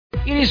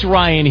It is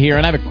Ryan here,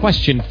 and I have a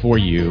question for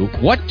you.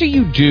 What do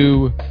you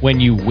do when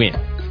you win?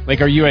 Like,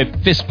 are you a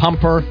fist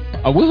pumper,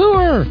 a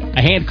woohooer,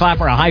 a hand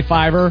clapper, a high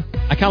fiver?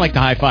 I kind of like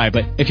the high five,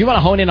 but if you want to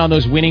hone in on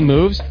those winning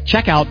moves,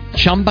 check out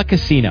Chumba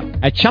Casino.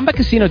 At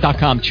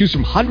ChumbaCasino.com, choose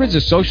from hundreds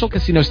of social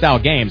casino-style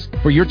games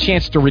for your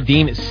chance to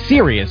redeem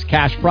serious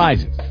cash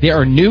prizes. There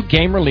are new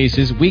game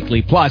releases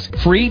weekly, plus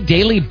free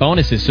daily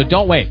bonuses, so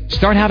don't wait.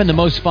 Start having the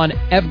most fun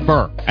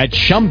ever at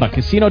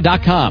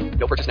ChumbaCasino.com.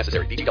 No purchase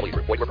necessary. VGW.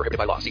 Void where prohibited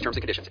by law. See terms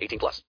and conditions. 18+.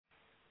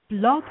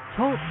 Blog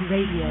Talk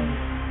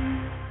Radio.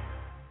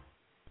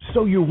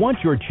 So you want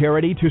your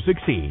charity to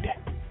succeed.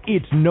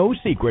 It's no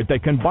secret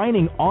that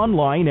combining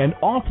online and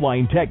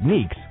offline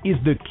techniques is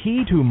the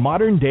key to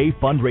modern-day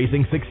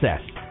fundraising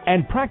success,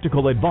 and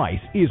practical advice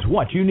is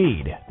what you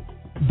need.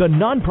 The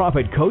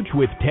Nonprofit Coach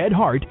with Ted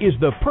Hart is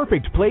the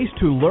perfect place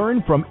to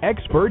learn from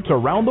experts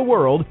around the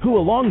world who,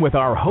 along with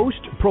our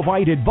host,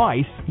 provide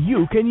advice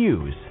you can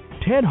use.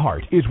 Ted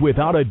Hart is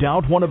without a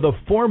doubt one of the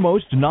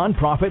foremost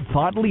nonprofit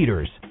thought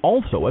leaders.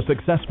 Also a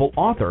successful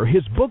author,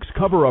 his books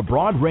cover a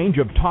broad range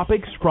of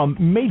topics from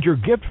major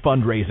gift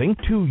fundraising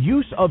to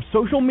use of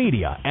social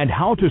media and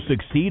how to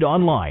succeed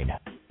online.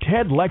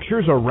 Ted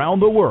lectures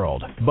around the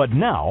world, but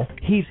now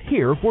he's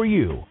here for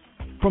you.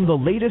 From the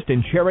latest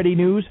in charity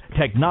news,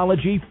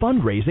 technology,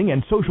 fundraising,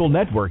 and social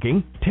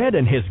networking, Ted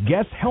and his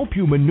guests help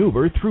you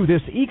maneuver through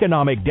this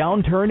economic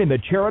downturn in the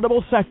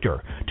charitable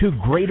sector to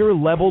greater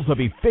levels of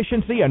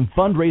efficiency and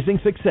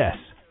fundraising success.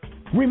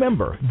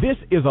 Remember, this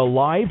is a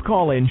live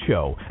call-in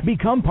show.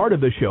 Become part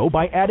of the show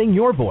by adding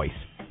your voice.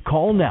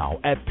 Call now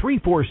at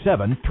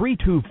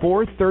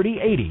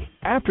 347-324-3080.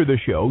 After the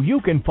show, you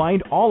can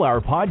find all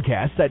our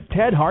podcasts at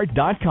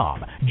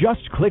tedhart.com.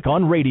 Just click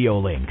on radio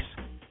links.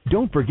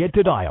 Don't forget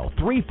to dial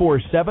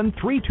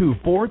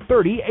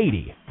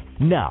 347-324-3080.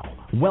 Now,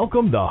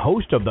 welcome the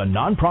host of the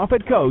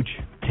Nonprofit Coach,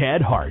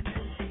 Ted Hart.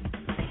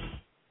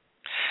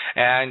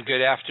 And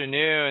good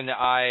afternoon.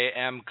 I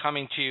am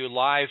coming to you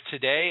live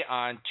today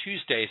on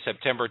Tuesday,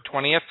 September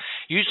 20th,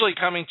 usually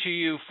coming to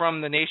you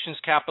from the nation's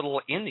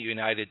capital in the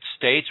United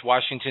States,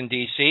 Washington,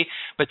 D.C.,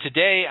 but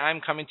today I'm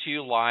coming to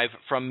you live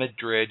from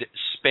Madrid,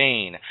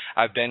 Spain.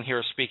 I've been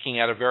here speaking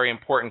at a very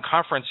important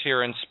conference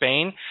here in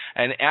Spain,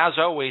 and as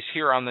always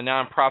here on the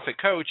Nonprofit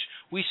Coach,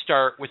 we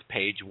start with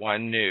Page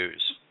One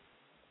News.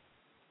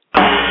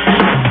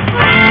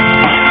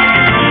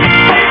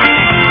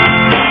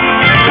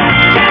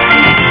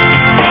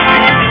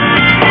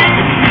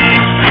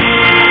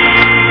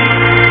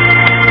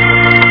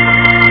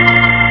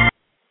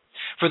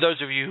 For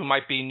those of you who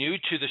might be new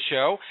to the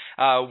show,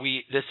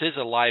 this is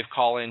a live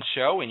call-in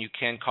show, and you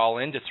can call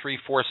in to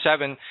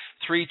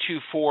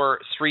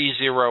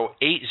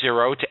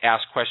 347-324-3080 to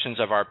ask questions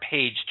of our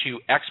Page 2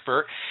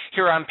 expert.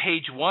 Here on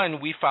Page 1,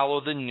 we follow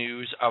the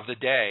news of the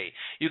day.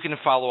 You can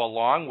follow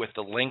along with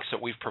the links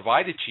that we've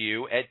provided to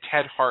you at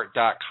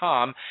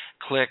tedhart.com.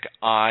 Click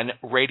on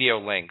radio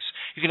links.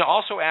 You can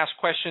also ask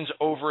questions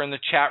over in the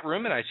chat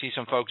room, and I see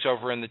some folks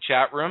over in the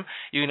chat room.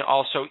 You can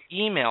also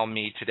email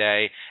me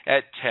today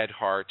at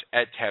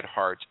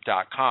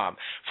tedhart@tedhart.com.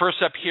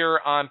 First up here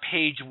on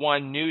Page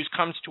 1 news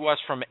comes to us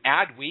from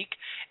Adweek.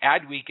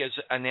 Adweek is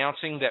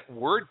announcing that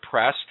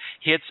WordPress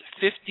hits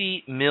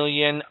 50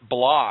 million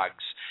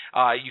blogs.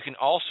 You can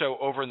also,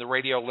 over in the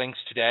radio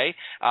links today,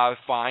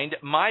 find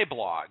my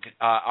blog.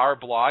 Our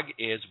blog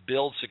is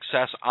Build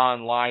Success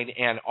Online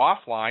and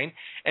Offline,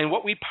 and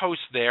what we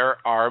post there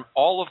are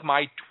all of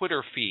my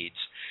Twitter feeds.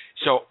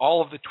 So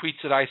all of the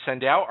tweets that I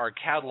send out are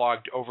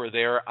cataloged over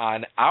there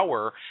on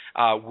our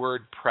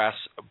WordPress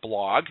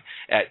blog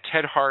at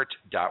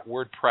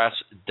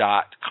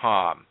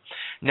tedhart.wordpress.com.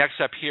 Next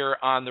up here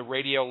on the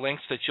radio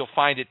links that you'll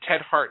find at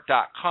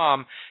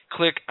tedhart.com,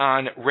 click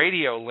on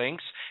radio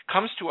links,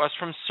 comes to us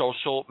from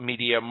Social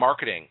Media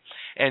Marketing.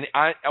 And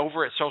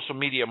over at Social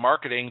Media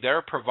Marketing,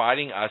 they're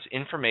providing us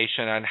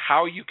information on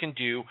how you can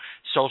do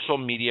social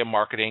media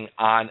marketing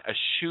on a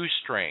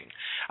shoestring.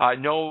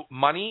 No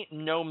money,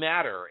 no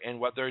matter. And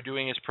what they're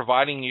doing is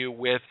providing you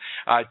with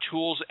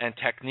tools and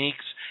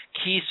techniques,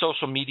 key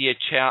social media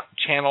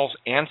channels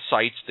and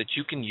sites that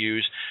you can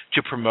use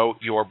to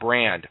promote your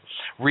brand,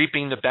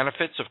 reaping the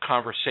benefits of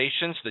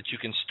conversations that you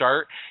can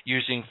start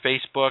using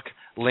Facebook,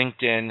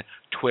 LinkedIn,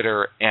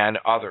 Twitter, and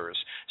others.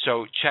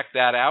 So check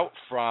that out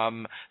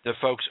from the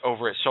folks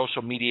over at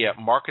Social Media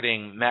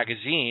Marketing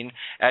Magazine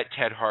at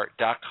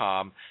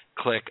tedhart.com.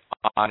 Click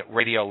on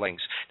radio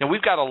links. Now,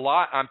 we've got a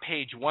lot on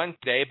Page 1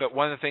 today, but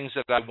one of the things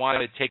that I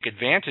wanted to take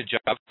advantage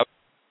of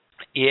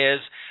is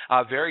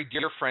a very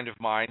dear friend of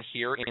mine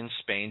here in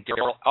Spain,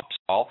 Daryl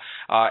Upsall,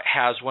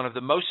 has one of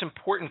the most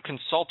important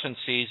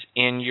consultancies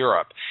in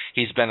Europe.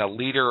 He's been a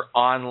leader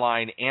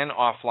online and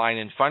offline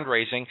in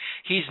fundraising.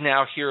 He's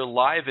now here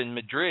live in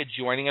Madrid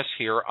joining us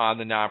here on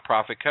the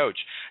Nonprofit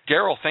Coach.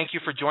 Daryl, thank you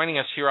for joining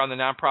us here on the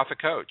Nonprofit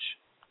Coach.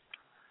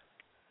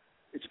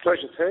 It's a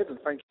pleasure, Ted, and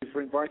thank you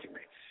for inviting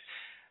me.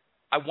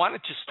 I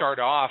wanted to start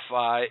off,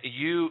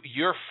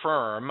 your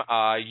firm,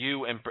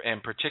 you in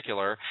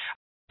particular,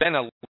 been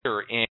a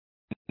leader in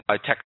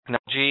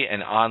technology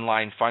and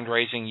online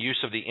fundraising, use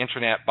of the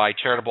internet by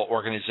charitable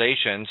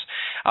organizations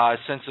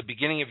since the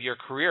beginning of your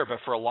career. But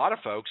for a lot of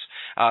folks,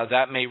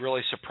 that may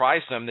really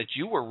surprise them that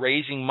you were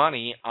raising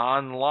money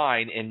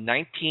online in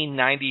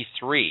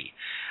 1993.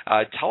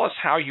 Tell us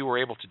how you were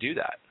able to do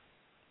that.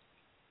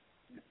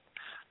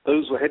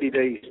 Those were heady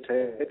days,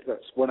 Ted.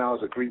 That's when I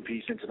was at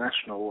Greenpeace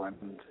International, and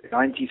in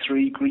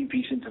 '93,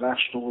 Greenpeace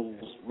International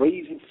was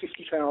raising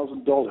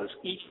 $50,000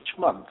 each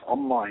month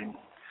online,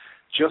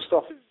 just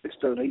off its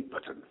donate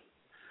button.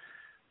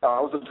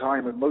 That was a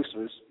time when most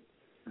of us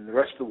in the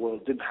rest of the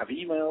world didn't have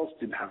emails,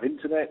 didn't have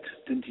internet,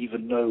 didn't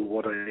even know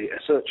what a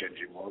search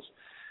engine was.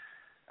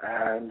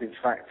 And in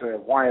fact,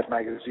 Wired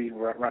magazine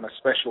ran a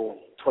special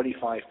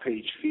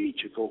 25-page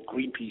feature called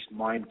Greenpeace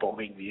Mind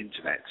Bombing the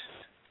Internet.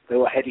 They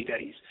were heady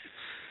days.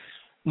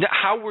 Now,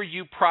 how were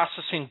you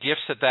processing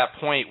gifts at that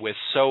point with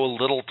so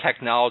little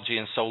technology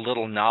and so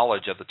little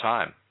knowledge at the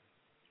time?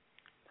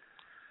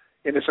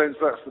 In a sense,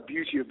 that's the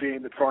beauty of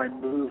being the prime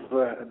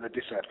mover and the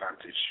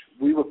disadvantage.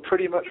 We were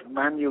pretty much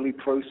manually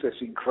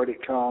processing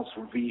credit cards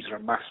from Visa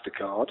and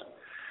MasterCard,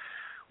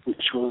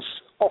 which was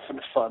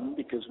often fun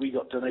because we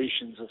got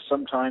donations of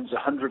sometimes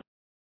 100.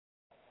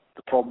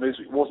 The problem is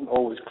it wasn't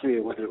always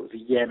clear whether it was a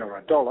yen or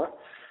a dollar,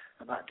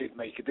 and that did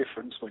make a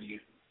difference when you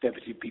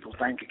debited people's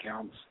bank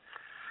accounts.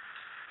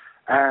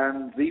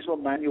 And these were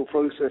manual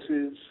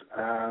processes,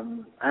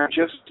 and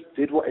just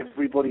did what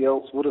everybody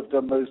else would have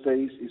done those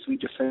days, is we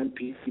just sent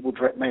people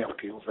direct mail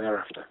appeals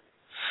thereafter.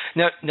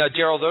 Now,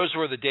 Daryl, those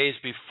were the days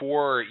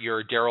before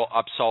your Daryl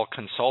Upsall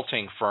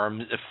consulting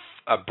firm.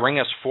 Bring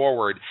us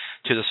forward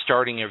to the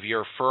starting of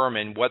your firm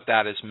and what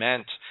that has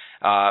meant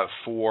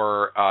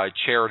for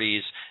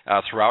charities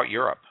throughout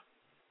Europe.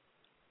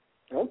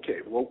 Okay,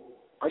 well,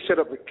 I set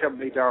up the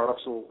company Daryl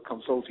Upsall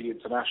Consulting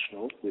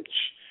International, which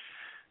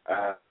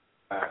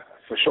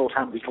for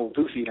shorthand we call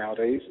Doofy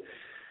nowadays,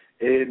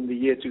 in the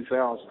year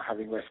 2000,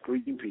 having left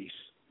Greenpeace,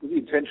 with the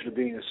intention of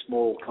being a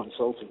small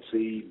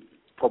consultancy,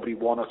 probably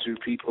one or two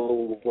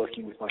people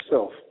working with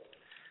myself.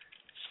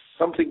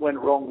 Something went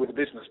wrong with the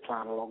business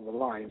plan along the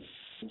lines,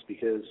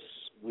 because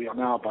we are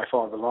now by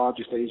far the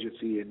largest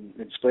agency in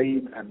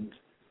Spain, and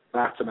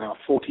that and our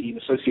 14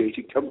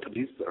 associated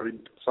companies that are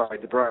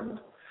inside the brand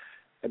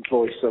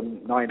employ some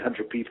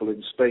 900 people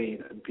in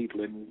Spain and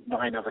people in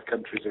 9 other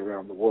countries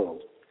around the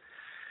world.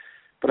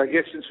 But I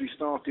guess since we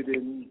started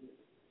in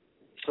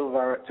some of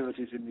our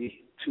activities in the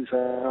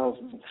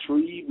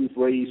 2003, we've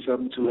raised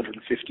some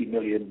 250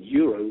 million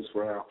euros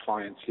for our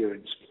clients here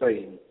in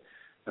Spain,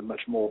 and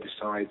much more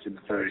besides in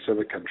the various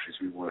other countries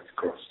we work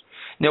across.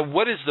 Now,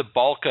 what is the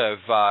bulk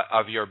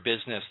of your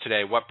business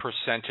today? What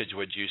percentage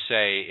would you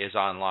say is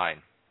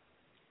online?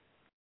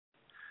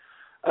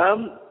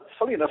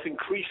 Funny enough,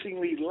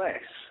 increasingly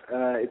less.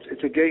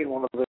 It's again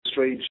one of those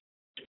strange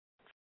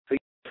things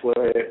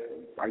where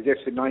I guess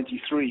in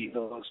 '93,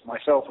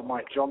 myself and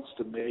Mike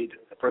Johnston made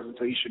a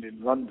presentation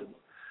in London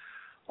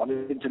on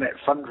internet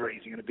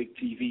fundraising in a big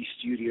TV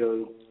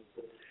studio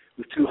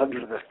with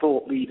 200 of the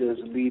thought leaders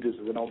and leaders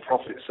of the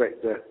non-profit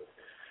sector,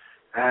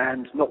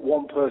 and not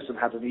one person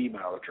had an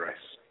email address.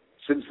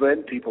 Since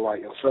then, people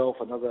like yourself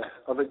and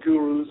other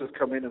gurus have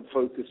come in and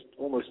focused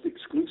almost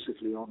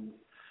exclusively on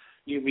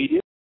new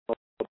media,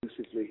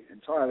 exclusively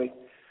entirely.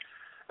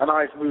 And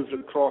I've moved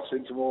across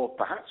into more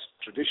perhaps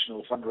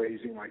traditional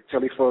fundraising like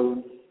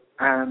telephone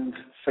and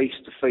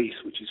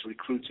face-to-face, which is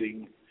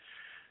recruiting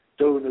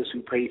donors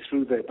who pay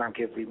through their bank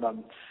every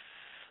month,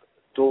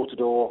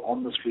 door-to-door,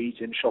 on the street,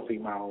 in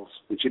shopping malls,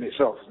 which in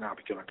itself has now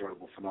become a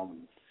global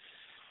phenomenon.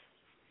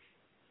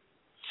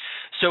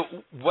 So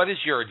what is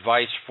your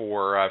advice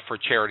for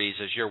charities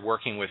as you're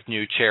working with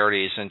new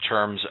charities in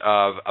terms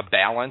of a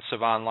balance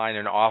of online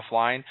and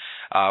offline,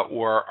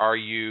 or are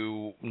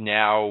you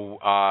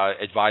now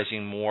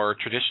advising more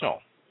traditional?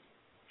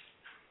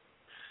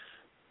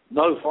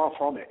 No, far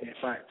from it. In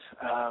fact,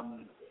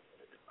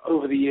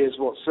 over the years,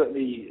 what's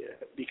certainly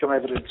become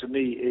evident to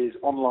me is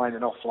online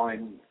and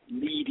offline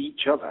need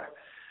each other.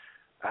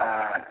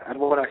 And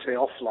when I say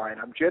offline,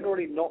 I'm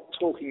generally not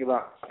talking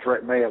about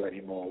direct mail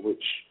anymore,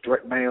 which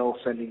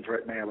sending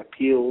direct mail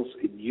appeals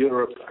in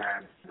Europe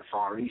and the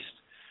Far East,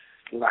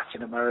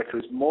 Latin America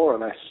is more or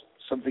less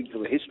something for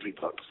the history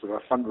books. There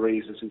are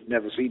fundraisers who've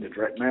never seen a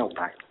direct mail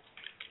pack,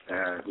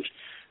 which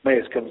may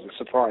have come as a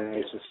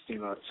surprise to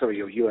some of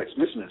your US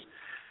listeners.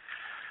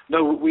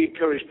 No, we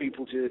encourage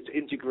people to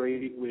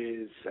integrate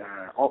with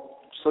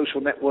social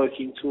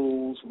networking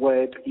tools,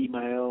 web,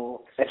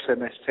 email,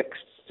 SMS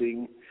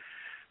texting.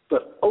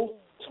 But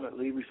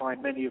ultimately, we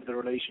find many of the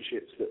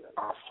relationships that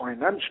are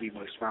financially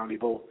most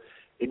valuable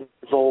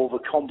involve a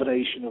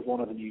combination of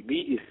one of the new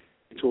media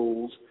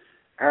tools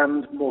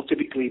and more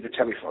typically the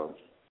telephone,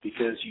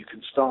 because you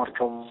can start a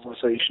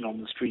conversation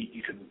on the street,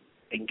 you can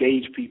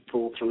engage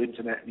people through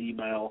internet and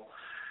email,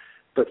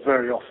 But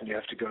very often you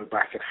have to go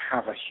back and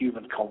have a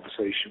human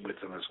conversation with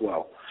them as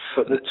well.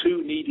 But the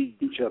two need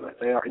each other.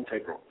 They are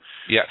integral.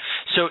 Yeah.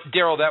 So,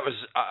 Daryl, that was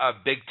a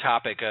big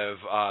topic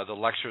of the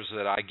lectures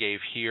that I gave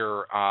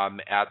here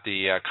at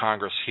the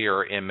Congress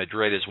here in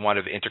Madrid, is one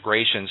of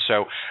integration.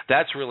 So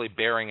that's really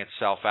bearing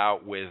itself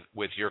out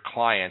with your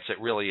clients. It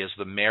really is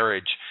the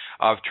marriage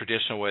of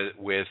traditional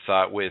with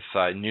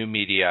new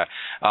media.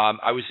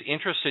 I was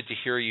interested to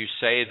hear you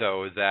say,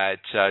 though, that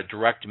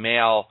direct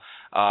mail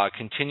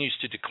continues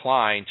to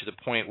decline to the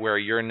point where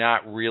you're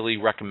not really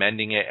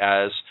recommending it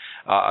as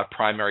a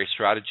primary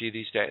strategy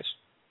these days?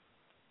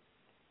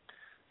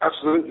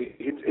 Absolutely.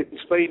 In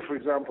Spain, for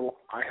example,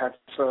 I had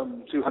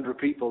some 200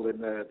 people in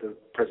the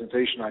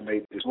presentation I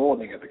made this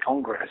morning at the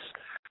Congress.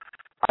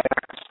 I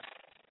asked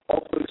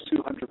of those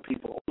 200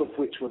 people, all of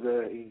which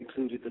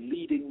included the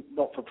leading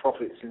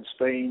not-for-profits in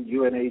Spain,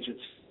 UN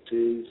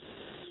agencies,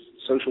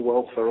 social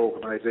welfare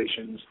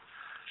organizations,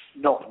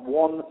 not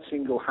one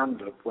single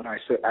hand up when I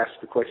asked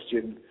the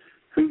question,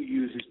 who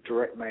uses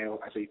direct mail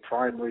as a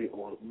primary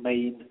or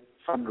main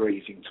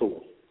fundraising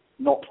tool?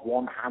 Not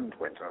one hand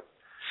went up.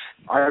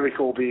 I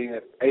recall being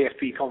at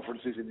AFP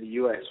conferences in the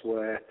US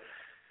where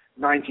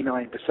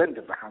 99%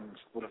 of the hands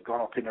would have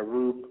gone up in a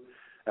room,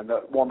 and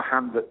that one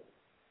hand that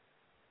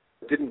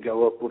didn't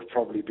go up would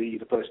probably be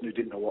the person who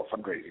didn't know what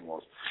fundraising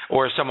was.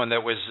 Or someone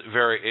that was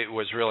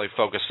really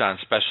focused on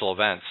special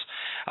events.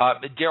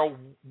 Daryl,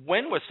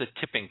 when was the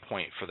tipping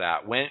point for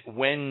that?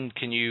 When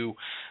can you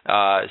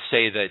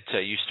say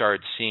that you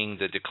started seeing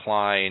the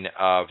decline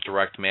of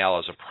direct mail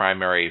as a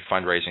primary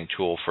fundraising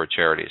tool for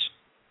charities?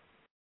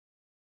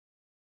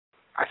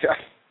 I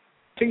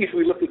think if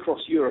we look across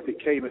Europe,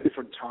 it came at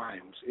different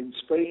times. In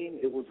Spain,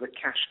 it was the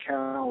cash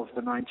cow of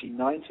the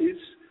 1990s.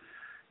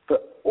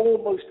 But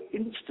almost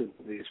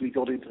instantly, as we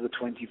got into the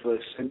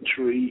 21st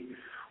century,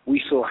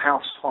 we saw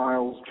house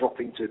files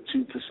dropping to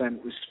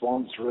 2%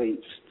 response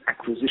rates,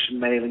 acquisition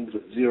mailings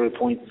at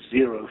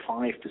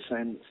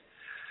 0.05%.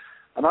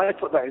 And I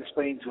put that in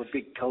Spain to a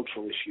big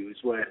cultural issue, is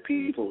where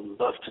people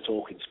love to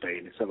talk in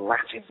Spain. It's a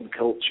Latin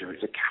culture.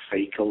 It's a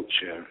cafe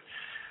culture.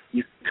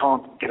 You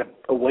can't get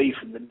away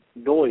from the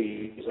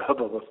noise, the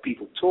hubbub of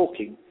people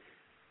talking.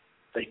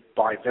 They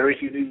buy very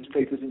few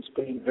newspapers in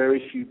Spain,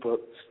 very few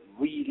books.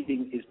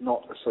 Reading is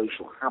not a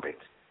social habit.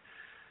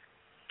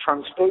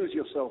 Transpose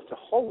yourself to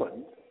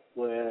Holland,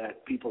 where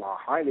people are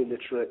highly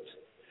literate.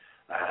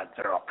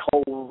 There are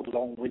cold,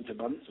 long winter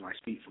months, and I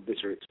speak from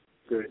bitter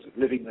experience of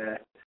living there.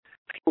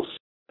 People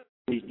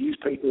read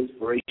newspapers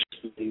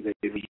voraciously,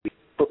 they read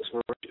books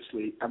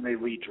voraciously, and they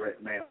read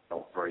direct mail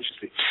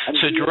voraciously. And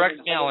so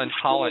direct mail in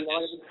Holland.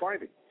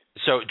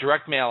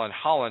 Direct mail in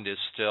Holland is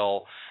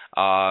still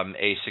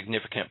a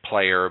significant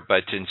player,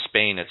 but in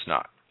Spain it's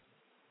not.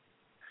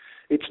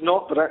 It's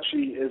not, but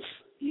actually, as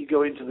you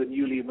go into the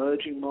newly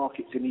emerging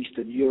markets in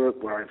Eastern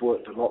Europe, where I've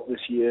worked a lot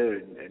this year,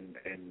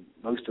 in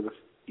most of the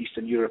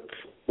Eastern Europe,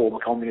 former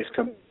communist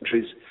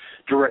countries,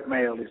 direct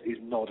mail is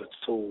not a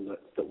tool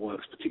that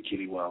works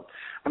particularly well.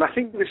 And I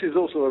think this is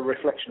also a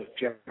reflection of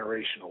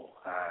generational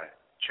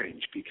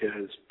change,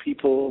 because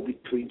people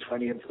between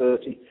 20 and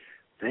 30,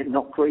 they're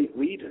not great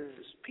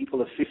readers.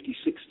 People are 50,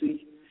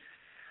 60,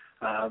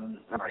 and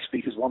I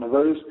speak as one of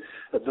those.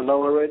 At the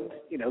lower end,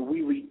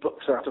 we read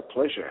books out of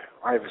pleasure.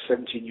 I have a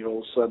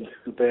 17-year-old son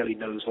who barely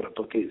knows what a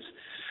book is.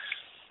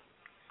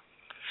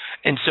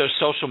 And so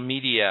social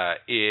media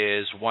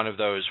is one of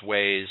those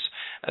ways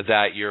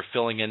that you're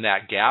filling in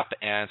that gap,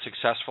 and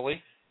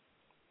successfully?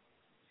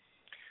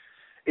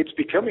 It's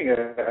becoming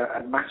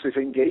a massive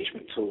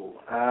engagement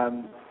tool.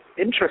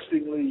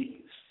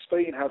 Interestingly,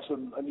 Spain has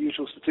some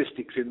unusual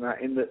statistics in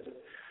that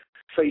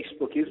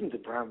Facebook isn't a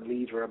brand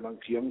leader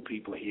amongst young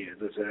people here.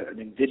 There's an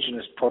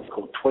indigenous product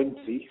called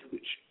 20,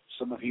 which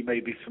some of you may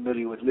be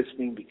familiar with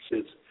listening,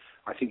 because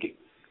I think it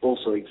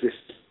also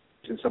exists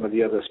in some of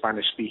the other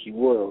Spanish-speaking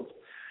world.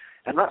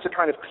 And that's a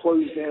kind of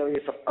closed area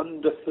for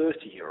under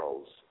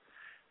 30-year-olds.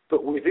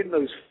 But within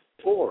those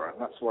fora,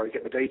 and that's where I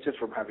get the data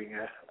from having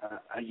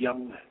a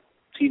young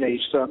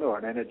teenage son or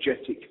an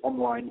energetic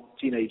online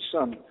teenage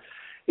son,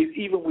 is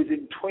even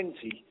within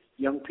 20,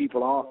 young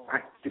people are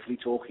actively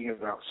talking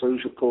about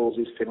social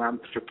causes,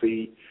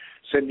 philanthropy,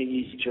 sending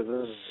each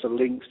other the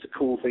links to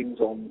cool things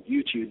on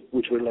YouTube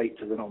which relate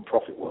to the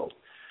non-profit world.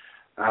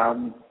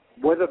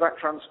 Whether that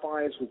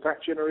transpires with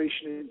that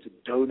generation into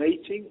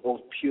donating or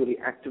purely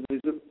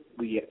activism,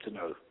 we're yet to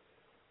know.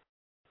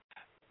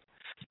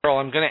 Earl,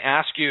 I'm going to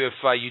ask you if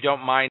you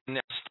don't mind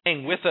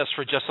staying with us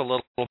for just a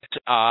little bit.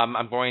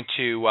 I'm going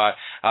to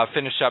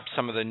finish up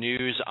some of the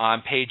news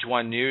on Page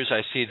 1 News.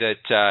 I see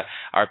that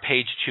our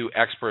Page 2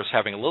 expert is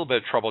having a little bit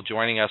of trouble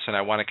joining us, and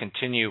I want to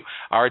continue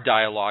our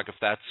dialogue. If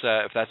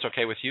that's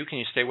okay with you, can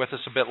you stay with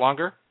us a bit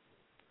longer?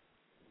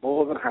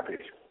 More than happy.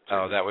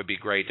 Oh, that would be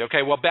great.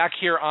 Okay, well, back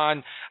here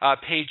on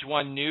Page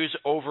 1 News,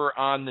 over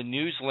on the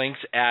news links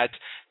at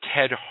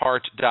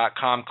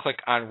tedhart.com, click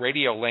on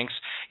radio links.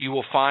 You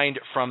will find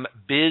from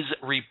Biz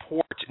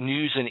Report,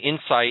 News and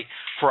Insight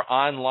for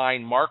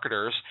Online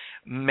Marketers.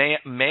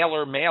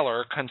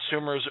 mailer,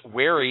 consumers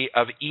wary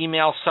of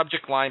email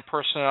subject line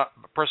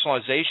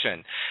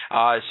personalization.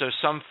 So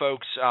some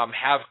folks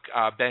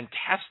have been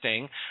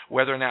testing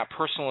whether or not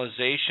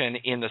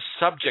personalization in the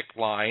subject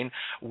line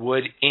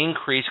would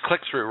increase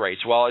click-through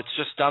rates. Well, it's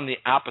just done the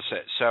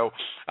opposite. So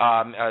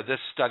this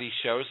study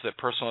shows that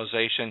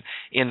personalization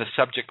in the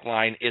subject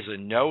line is a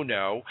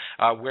no-no,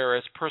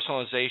 whereas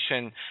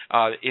personalization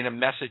in a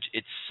message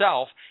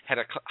itself had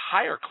a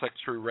higher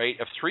click-through rate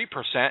of 3%.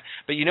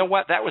 But you know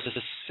what? That was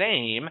the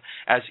same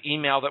as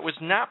email that was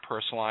not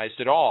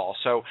personalized at all.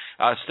 So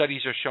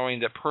studies are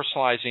showing that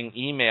personalizing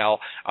email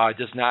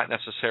does not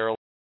necessarily.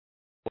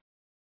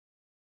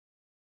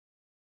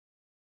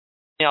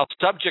 Now,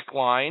 subject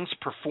lines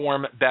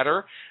perform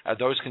better.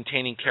 Those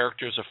containing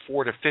characters of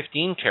 4 to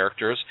 15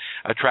 characters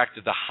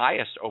attracted the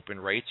highest open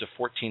rates of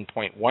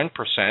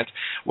 14.1%,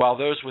 while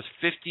those with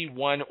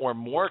 51 or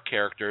more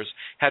characters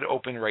had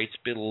open rates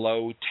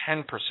below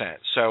 10%.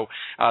 So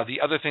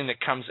the other thing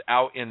that comes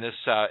out in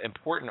this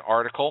important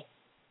article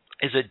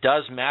is it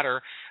does matter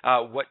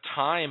what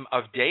time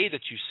of day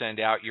that you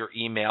send out your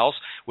emails,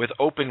 with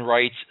open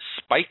rates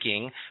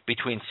spiking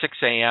between 6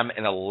 a.m.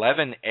 and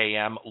 11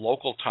 a.m.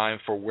 local time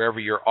for wherever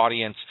your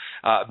audience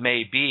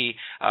may be,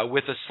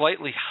 with a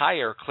slightly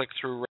higher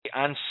click-through rate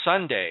on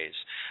Sundays.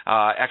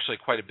 Actually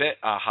quite a bit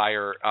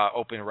higher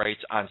open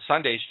rates on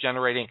Sundays,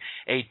 generating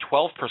a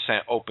 12%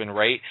 open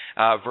rate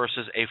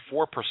versus a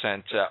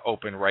 4%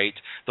 open rate.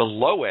 The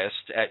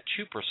lowest at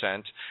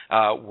 2%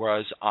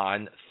 was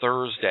on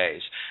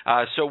Thursdays.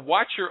 So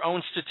watch your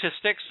own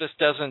statistics. This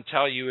doesn't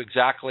tell you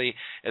exactly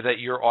that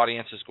your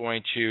audience is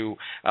going to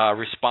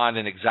respond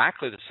in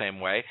exactly the same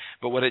way,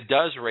 but what it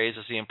does raise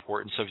is the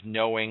importance of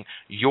knowing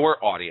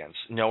your audience,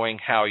 knowing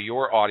how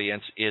your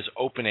audience is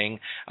opening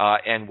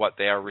and what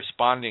they are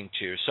responding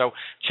to. So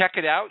check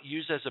it out.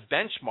 Use as a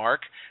benchmark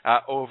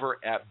over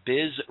at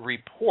Biz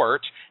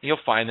Report. You'll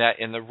find that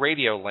in the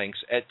radio links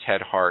at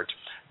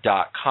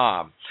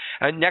tedhart.com.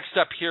 Next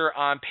up here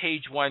on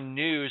page 1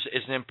 news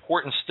is an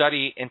important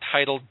study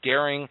entitled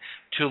Daring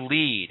to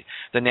Lead,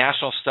 the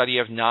National Study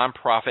of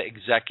Nonprofit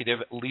Executive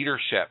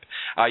Leadership.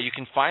 You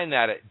can find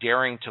that at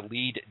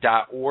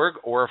daringtolead.org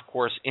or, of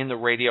course, in the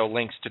radio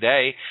links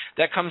today.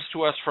 That comes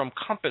to us from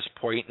Compass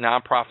Point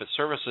Nonprofit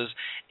Services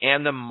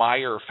and the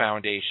Meyer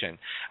Foundation.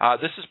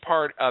 This is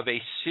part of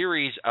a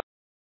series of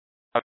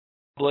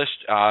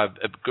published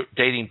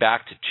dating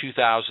back to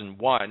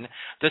 2001.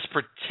 This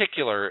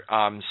particular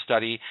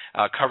study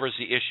covers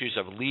the issues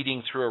of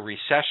leading through a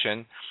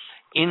recession,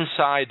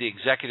 inside the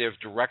executive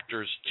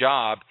director's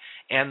job,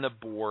 and the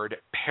board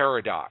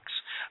paradox.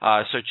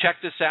 So check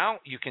this out.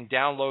 You can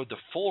download the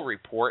full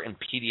report in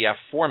PDF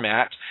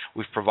format.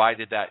 We've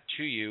provided that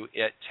to you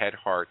at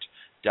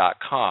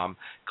tedhart.com.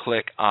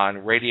 Click on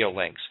radio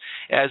links.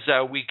 As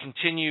we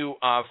continue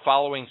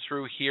following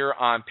through here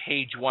on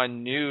page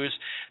 1 news,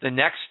 the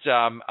next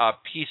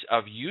piece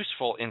of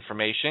useful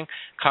information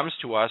comes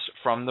to us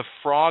from the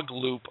Frog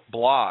Loop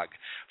blog.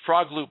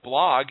 Frog Loop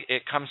blog,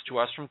 it comes to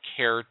us from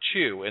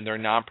Care2 in their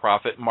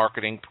nonprofit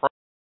marketing program.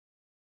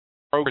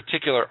 The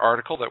particular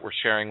article that we're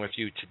sharing with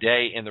you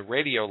today in the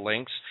radio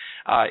links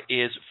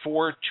is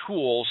 4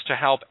 tools to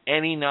help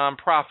any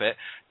nonprofit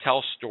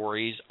tell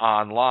stories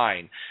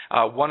online.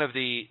 One of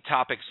the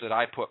topics that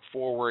I put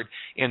forward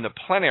in the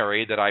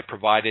plenary that I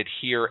provided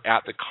here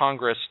at the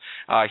Congress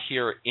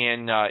here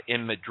in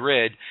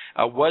Madrid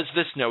was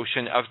this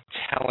notion of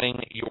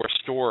telling your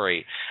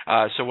story.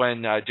 So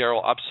when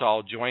Daryl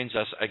Upsall joins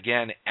us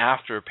again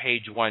after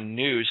page 1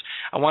 news,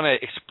 I want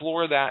to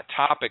explore that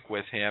topic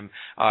with him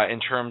in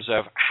terms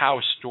of how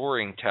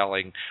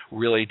storytelling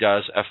really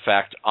does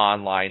affect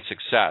online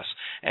success.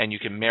 And you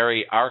can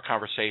marry our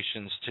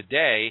conversations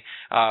today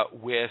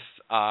with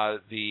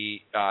the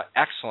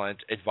excellent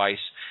advice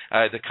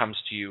that comes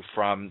to you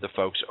from the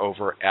folks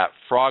over at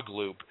Frog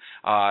Loop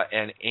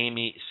and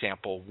Amy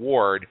Sample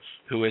Ward,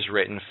 who has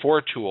written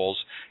 4 tools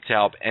to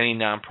help any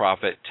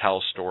nonprofit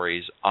tell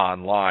stories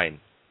online.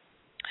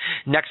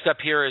 Next up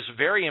here is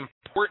very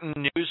important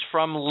news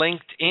from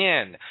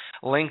LinkedIn.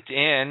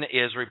 LinkedIn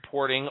is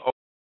reporting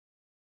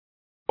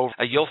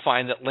you'll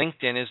find that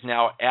LinkedIn is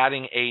now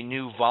adding a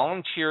new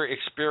volunteer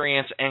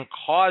experience and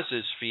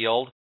causes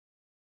field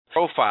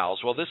profiles.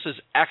 Well, this is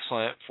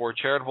excellent for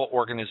charitable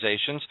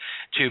organizations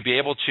to be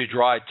able to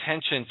draw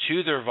attention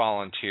to their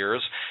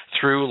volunteers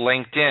through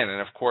LinkedIn. And,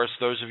 of course,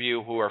 those of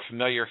you who are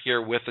familiar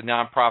here with the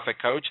Nonprofit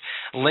Coach,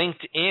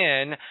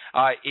 LinkedIn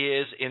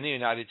is, in the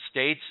United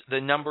States,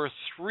 the number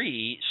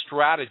 3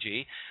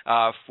 strategy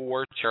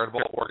for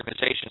charitable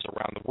organizations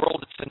around the world.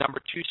 It's the number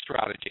 2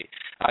 strategy.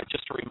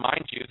 Just to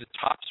remind you, the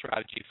top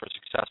strategy for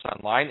success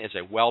online is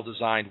a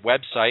well-designed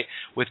website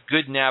with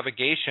good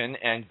navigation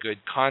and good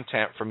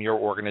content from your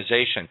organization.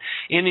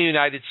 In the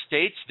United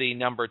States, the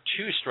number 2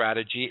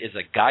 strategy is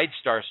a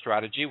GuideStar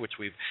strategy, which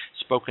we've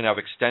spoken of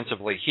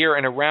extensively here.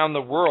 And around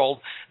the world,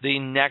 the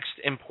next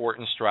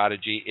important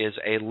strategy is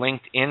a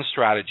LinkedIn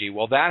strategy.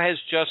 Well, that has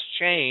just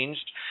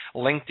changed.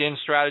 LinkedIn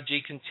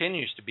strategy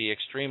continues to be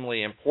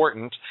extremely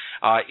important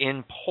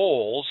in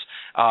polls,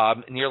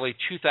 nearly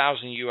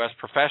 2,000 U.S.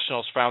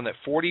 professionals found that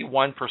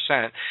 41%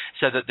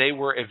 said that they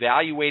were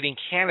evaluating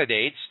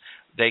candidates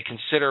they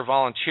consider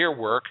volunteer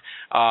work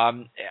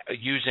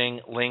using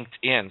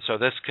LinkedIn. So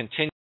this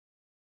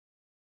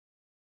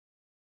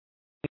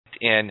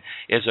LinkedIn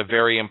is a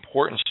very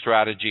important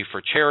strategy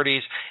for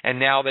charities, and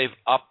now they've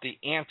upped the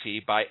ante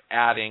by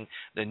adding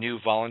the new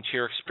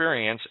volunteer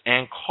experience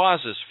and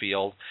causes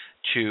field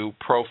to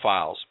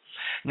profiles.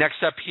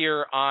 Next up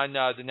here on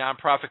the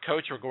Nonprofit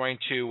Coach, we're going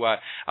to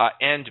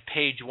end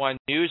page one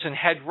news and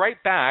head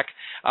right back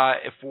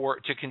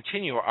to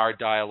continue our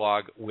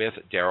dialogue with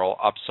Daryl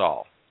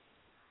Upsall.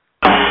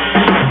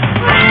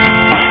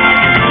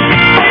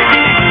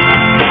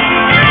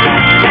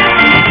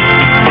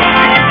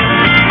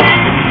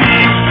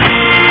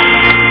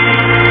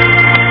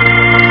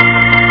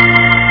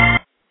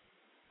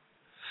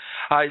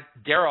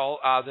 Daryl,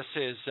 this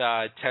is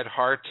Ted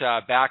Hart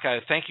back.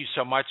 Thank you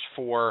so much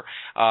for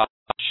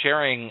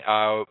sharing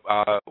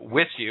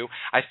with you.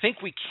 I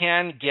think we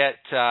can get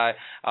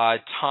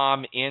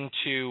Tom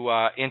into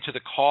the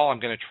call. I'm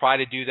going to try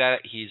to do that.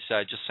 He's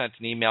just sent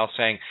an email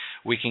saying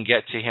we can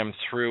get to him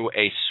through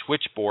a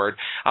switchboard.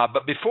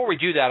 But before we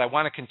do that, I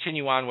want to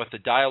continue on with the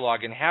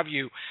dialogue and have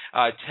you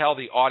tell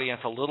the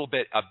audience a little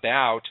bit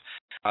about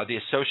the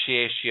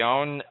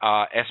Asociación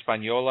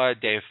Española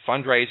de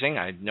Fundraising.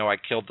 I know I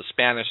killed the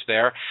Spanish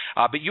there,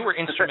 but you were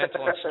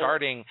instrumental in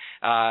starting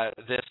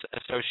this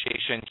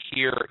association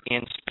here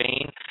in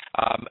Spain.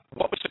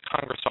 What was the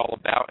Congress all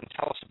about? And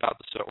tell us about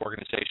this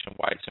organization,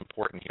 why it's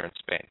important here in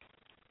Spain.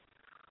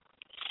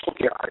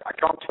 Okay, I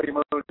can't tell you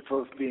much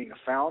of being a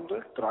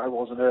founder, but I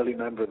was an early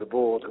member of the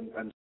board,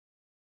 and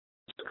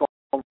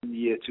in the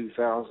year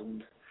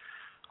 2000,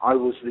 I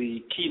was the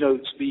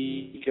keynote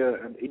speaker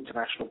and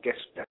international guest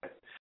speaker.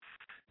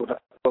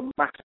 Were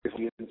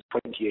massively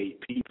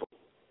 28 people.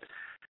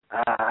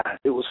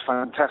 It was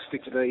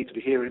fantastic today to be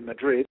here in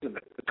Madrid, and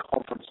the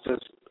conference does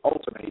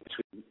alternate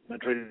between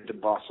Madrid and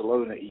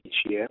Barcelona each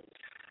year.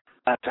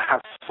 To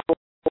have full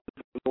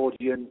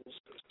audience,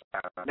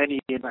 many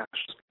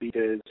international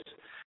speakers,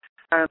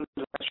 and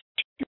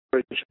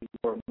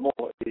more and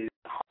more is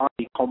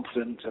highly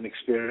competent and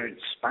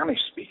experienced Spanish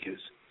speakers.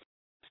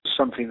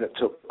 Something that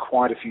took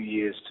quite a few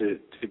years to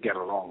get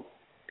along.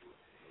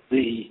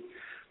 The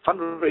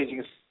fundraising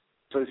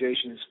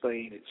association in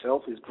Spain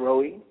itself is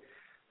growing.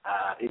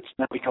 It's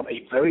now become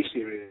a very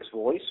serious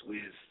voice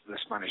with the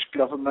Spanish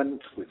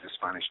government, with the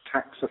Spanish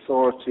tax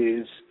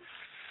authorities,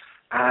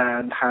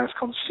 and has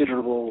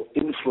considerable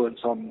influence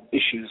on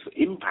issues that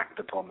impact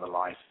upon the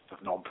life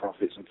of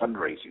non-profits and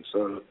fundraising.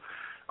 So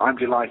I'm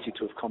delighted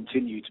to have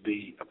continued to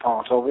be a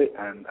part of it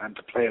and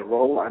to play a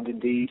role, and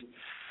indeed,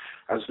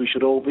 as we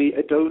should all be,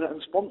 a donor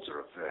and sponsor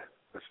of the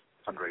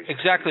fundraising.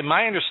 Exactly.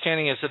 My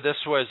understanding is that this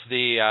was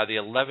the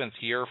 11th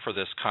year for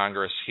this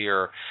Congress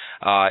here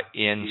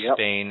in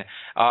Spain.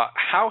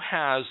 How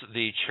has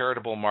the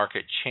charitable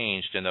market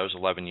changed in those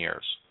 11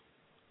 years?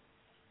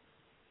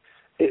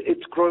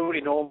 It's grown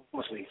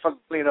enormously.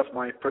 Funnily enough,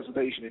 my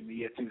presentation in the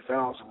year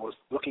 2000 was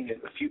looking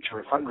at the future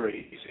of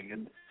fundraising,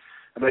 and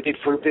I did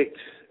predict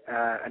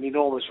an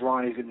enormous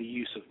rise in the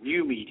use of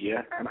new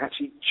media, and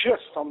actually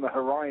just on the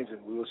horizon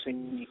we were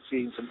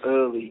seeing some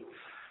early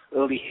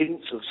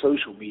hints of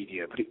social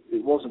media, but it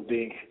wasn't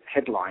being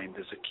headlined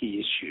as a key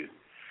issue.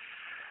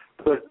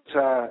 But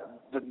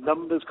the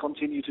numbers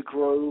continue to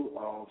grow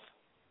of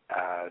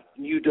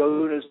new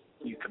donors,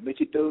 new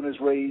committed donors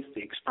raised,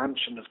 the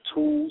expansion of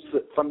tools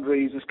that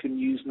fundraisers can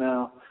use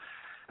now,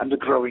 and the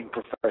growing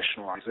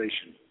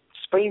professionalization.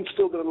 Spain's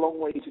still got a long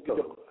way to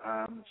go.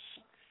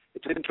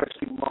 It's an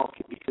interesting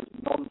market because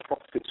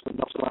non-profits were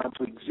not allowed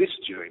to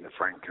exist during the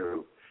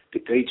Franco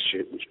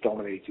dictatorship, which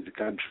dominated the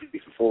country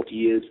for 40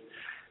 years.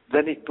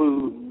 Then it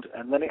boomed,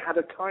 and then it had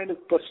a kind of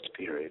bust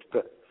period.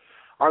 But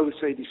I would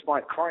say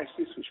despite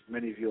crisis, which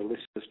many of your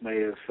listeners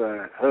may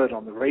have heard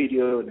on the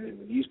radio and in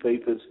the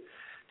newspapers,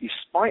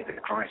 despite the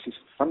crisis,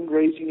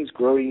 fundraising is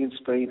growing in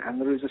Spain,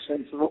 and there is a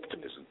sense of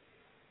optimism.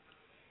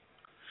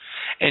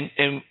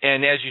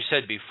 And as you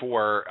said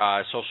before,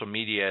 social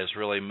media is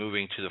really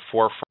moving to the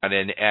forefront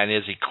and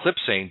is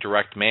eclipsing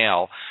direct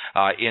mail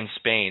in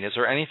Spain. Is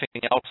there anything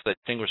else that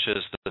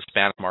distinguishes the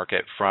Spanish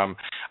market from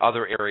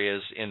other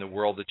areas in the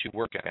world that you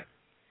work in?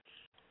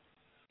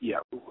 Yeah,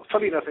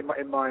 funny enough,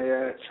 in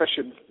my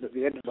session, at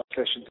the end of my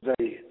session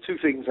today, two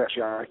things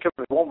actually I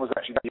covered. One was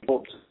actually the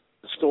importance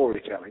of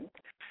storytelling,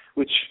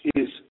 which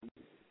is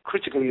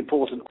critically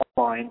important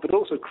online, but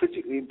also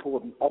critically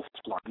important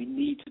offline. We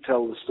need to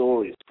tell the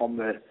stories from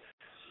the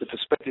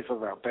perspective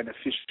of our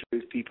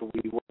beneficiaries, people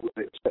we work with,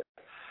 etc.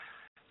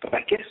 But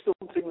I guess the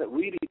one thing that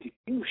really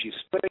distinguishes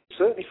Spain,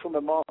 certainly from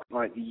a market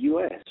like the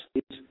US,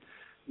 is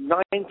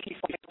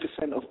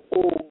 95% of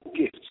all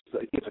gifts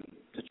that are given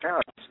to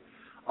charities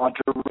are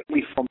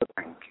directly from the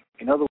bank.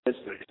 In other words,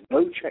 there is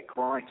no check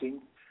writing.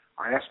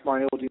 I asked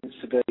my audience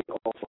today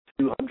of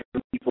 200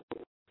 people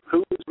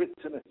who has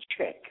written a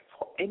check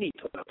for any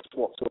purpose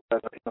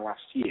whatsoever in the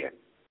last year.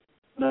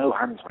 No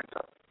hands went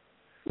up.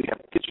 We have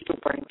digital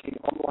banking,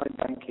 online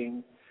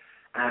banking,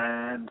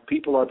 And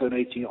people are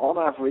donating, on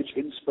average,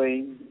 in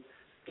Spain,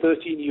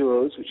 13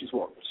 euros, which is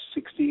what,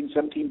 $16,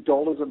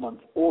 $17 a month,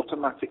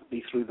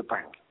 automatically through the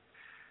bank.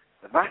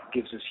 That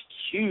gives us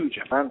huge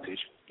advantage,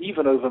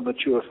 even over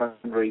mature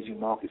fundraising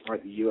markets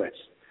like the US.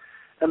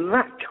 And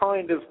that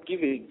kind of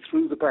giving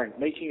through the bank,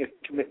 making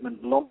a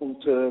commitment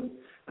long-term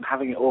and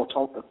having it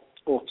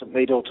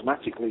made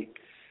automatically,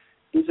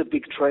 is a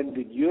big trend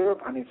in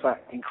Europe and, in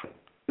fact,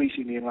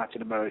 increasingly in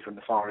Latin America and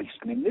the Far East.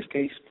 And in this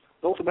case,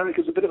 North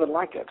America is a bit of a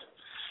laggard.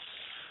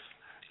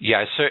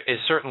 Yeah, it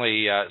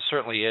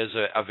certainly is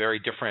a very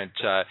different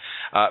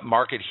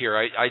market here.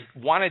 I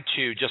wanted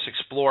to just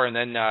explore, and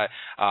then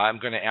I'm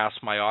going to ask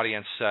my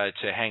audience to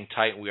hang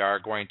tight. We are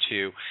going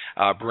to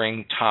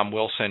bring Tom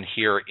Wilson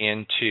here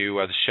into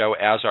the show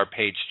as our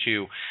page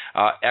 2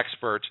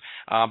 expert.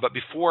 But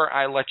before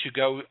I let you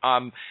go,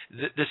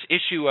 this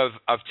issue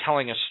of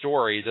telling a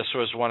story, this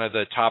was one of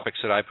the topics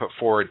that I put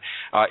forward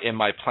in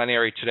my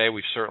plenary today.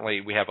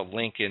 We have a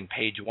link in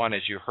page 1,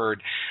 as you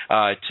heard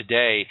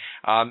today.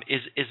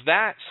 Is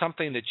that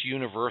something that's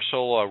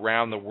universal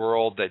around the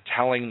world, that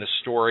telling the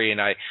story?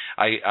 And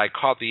I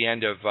caught the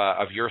end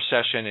of your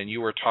session, and you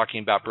were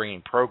talking about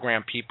bringing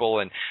program people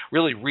and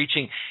really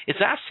reaching. Is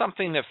that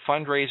something that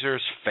fundraisers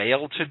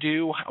fail to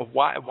do?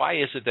 Why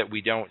is it that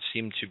we don't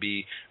seem to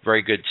be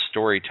very good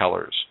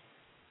storytellers?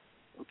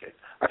 Okay.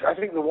 I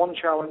think the one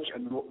challenge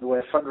and the way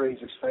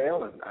fundraisers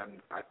fail,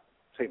 and I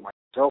take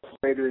myself a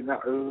failure in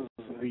that over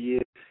the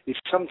years, is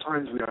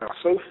sometimes we are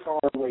so far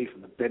away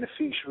from the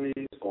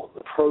beneficiaries or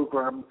the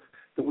program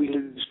that we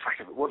lose track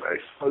of it. We're very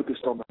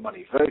focused on the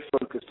money, very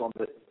focused on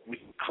the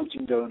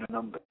recruiting donor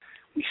number.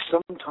 We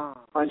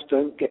sometimes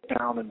don't get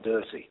down and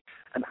dirty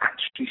and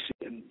actually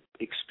sit and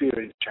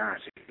experience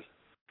charity.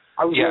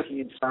 I was working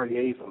in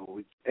Sarajevo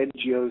with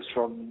NGOs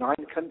from 9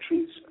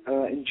 countries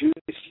in June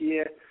this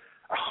year.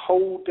 A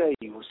whole day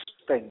was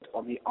spent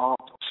on the art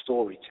of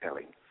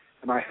storytelling.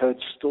 And I heard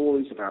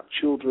stories about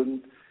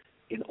children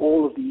in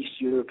all of the East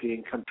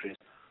European countries.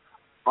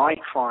 I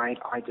cried,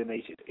 I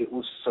donated. It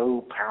was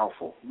so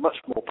powerful, much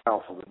more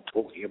powerful than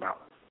talking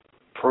about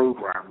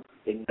program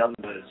in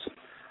numbers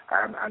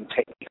and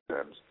technical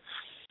terms.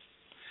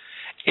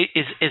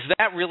 Is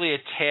that really a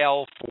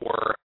tale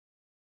for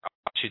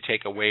to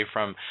take away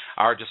from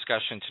our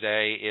discussion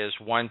today? Is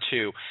one,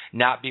 to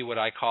not be what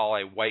I call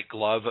a white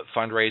glove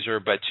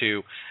fundraiser, but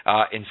to,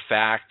 in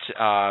fact,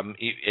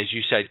 as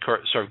you said,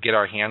 sort of get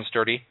our hands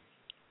dirty?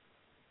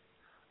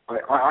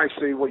 I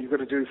see what you're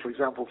going to do, for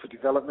example, for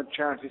development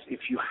charities.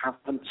 If you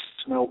haven't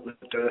smelt the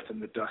dirt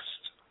and the dust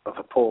of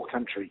a poor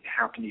country,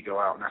 how can you go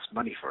out and ask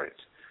money for it?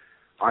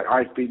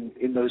 I've been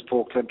in those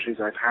poor countries.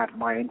 I've had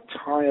my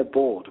entire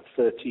board of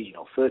 13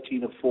 or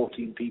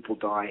 14 people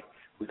die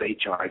with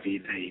HIV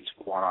and AIDS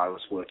while I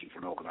was working for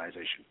an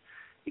organization.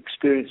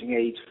 Experiencing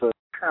AIDS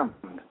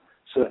firsthand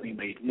certainly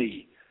made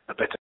me a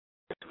better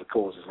for the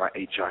causes like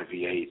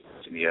HIV/AIDS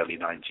in the early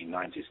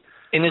 1990s.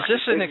 And is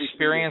this an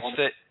experience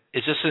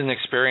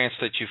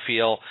that you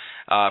feel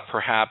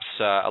perhaps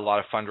a lot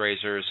of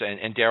fundraisers,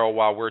 and Daryl,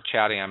 while we're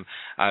chatting,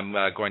 I'm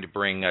going to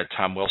bring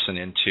Tom Wilson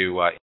into.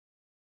 I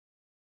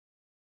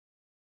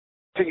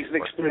think it's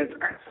an experience,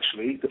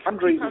 actually. The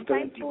fundraisers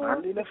don't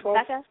demand enough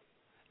of.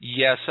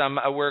 Yes,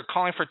 we're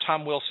calling for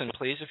Tom Wilson,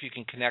 please, if you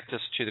can connect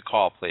us to the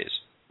call, please.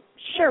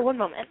 Sure, one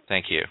moment.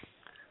 Thank you.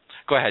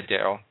 Go ahead,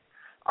 Daryl.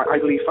 I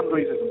believe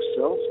fundraisers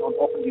themselves aren't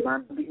often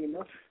demanding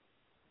enough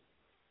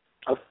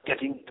of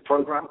getting the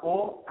program,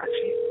 or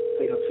actually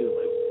they don't feel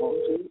they want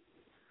to.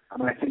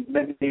 And I think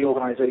many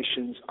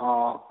organizations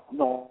are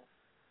not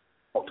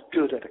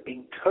good at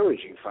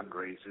encouraging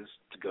fundraisers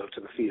to go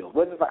to the field,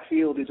 whether that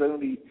field is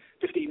only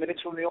 15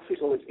 minutes from the office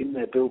or it's in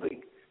their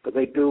building, but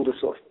they build a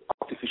sort of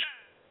artificial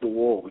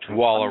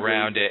wall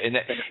around it, and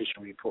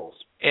beneficiary pools.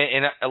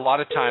 And a lot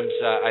of times,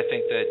 I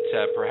think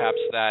that perhaps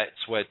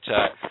that's what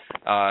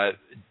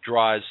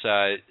draws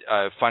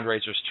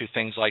fundraisers to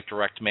things like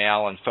direct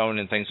mail and phone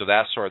and things of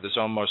that sort. There's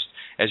almost,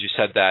 as you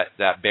said,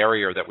 that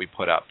barrier that we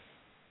put up.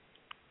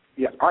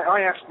 Yeah, I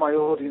asked my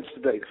audience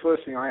today. The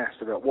first thing I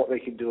asked about what they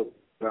can do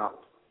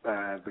about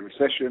the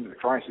recession, the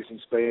crisis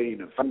in Spain,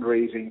 and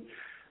fundraising,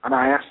 and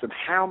I asked them,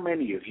 how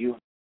many of you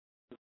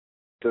have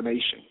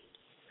donation?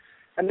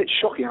 And it's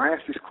shocking. I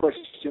ask this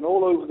question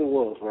all over the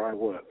world where I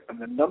work, and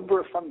the number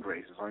of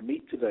fundraisers I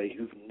meet today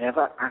who've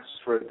never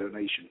asked for a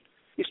donation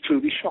is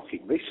truly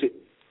shocking. They sit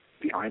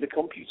behind a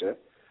computer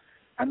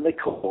and they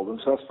call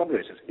themselves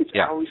fundraisers. It's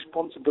our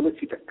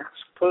responsibility to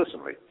ask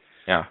personally.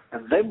 Yeah.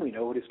 And then we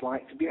know what it's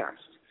like to be asked.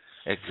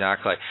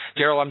 Exactly.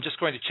 Daryl, I'm just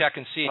going to check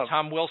and see.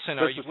 Tom Wilson,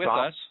 are you with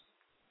us?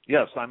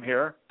 Yes, I'm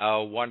here.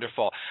 Oh,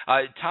 wonderful.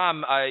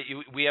 Tom,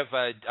 we have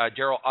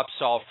Daryl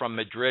Upsall from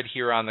Madrid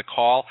here on the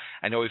call.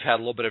 I know we've had a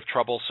little bit of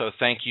trouble, so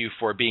thank you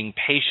for being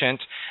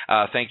patient.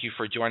 Thank you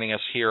for joining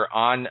us here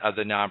on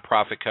the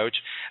Nonprofit Coach.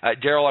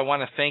 Daryl, I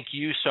want to thank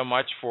you so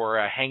much for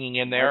hanging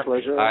in there,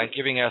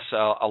 giving us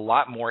a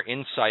lot more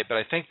insight. But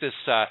I think this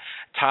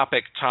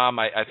topic, Tom,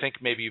 I think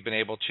maybe you've been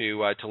able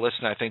to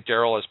listen. I think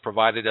Daryl has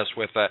provided us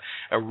with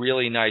a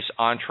really nice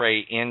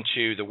entree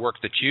into the work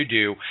that you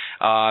do.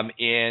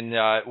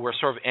 We're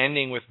sort of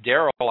ending with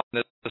Daryl on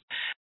this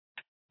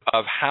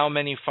of how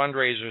many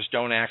fundraisers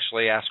don't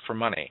actually ask for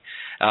money,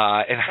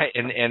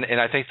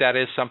 and I think that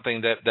is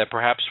something that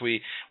perhaps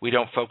we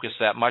don't focus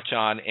that much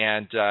on.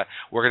 And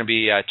we're going to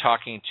be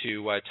talking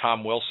to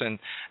Tom Wilson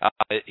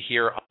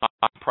here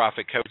on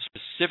Profit Coach,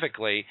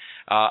 specifically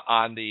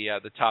on the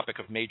topic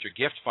of major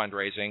gift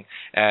fundraising.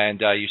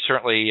 And you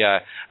certainly,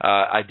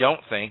 I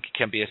don't think,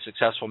 can be a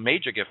successful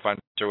major gift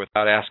fundraiser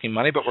without asking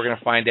money. But we're going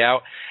to find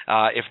out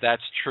if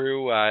that's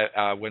true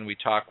when we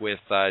talk with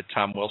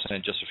Tom Wilson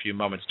in just a few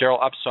moments. Daryl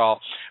Upsall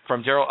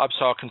from Daryl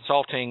Upsall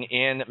Consulting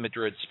in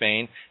Madrid,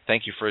 Spain.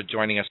 Thank you for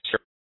joining us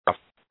here.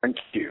 Thank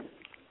you.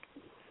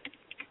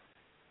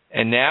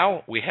 And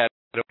now we head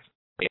over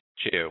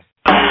to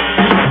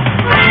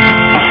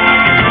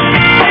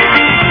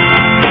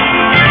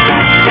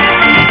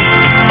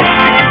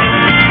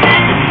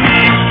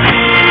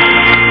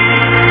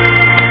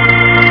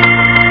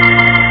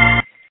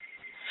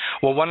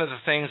Well, one of the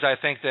things I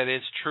think that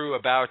is true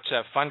about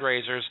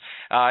fundraisers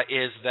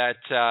is that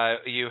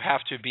you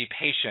have to be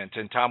patient,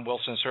 and Tom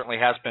Wilson certainly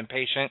has been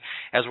patient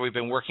as we've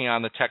been working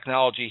on the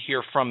technology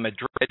here from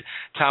Madrid.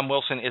 Tom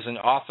Wilson is an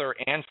author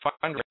and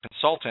fundraising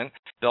consultant,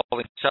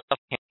 building successful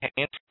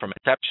campaigns from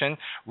inception,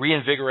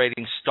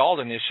 reinvigorating stalled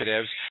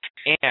initiatives,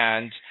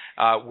 and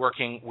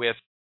working with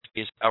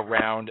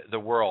around the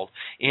world.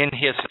 In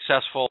his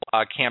successful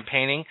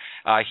campaigning,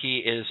 he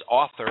is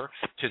author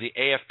to the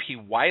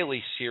AFP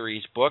Wiley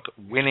series book,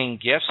 Winning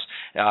Gifts.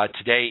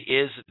 Today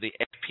is the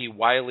AFP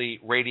Wiley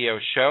radio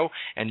show,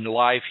 and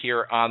live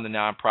here on the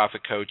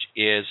Nonprofit Coach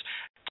is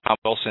Tom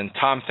Wilson.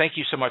 Tom, thank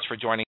you so much for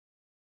joining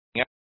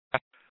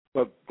us.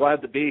 Well,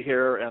 glad to be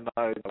here, and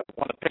I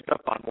want to pick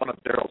up on one of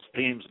Daryl's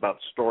themes about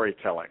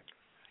storytelling.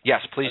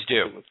 Yes, please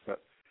do.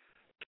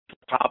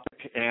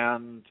 Topic,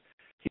 and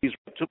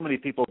too many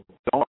people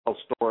don't tell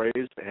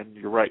stories, and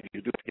you're right,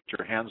 you do have to get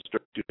your hands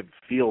dirty, you can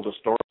feel the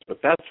stories, but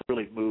that's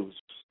really moves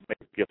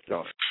major gift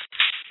donors.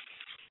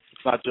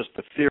 It's not just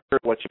the theory of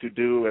what you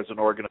do as an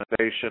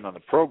organization and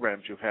the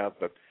programs you have,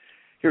 but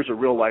here's a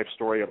real life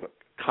story of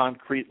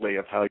concretely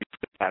of how you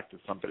impacted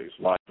somebody's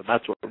life, and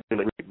that's what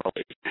really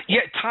motivates.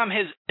 Yeah, Tom,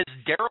 has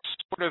Daryl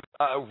sort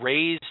of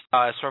raised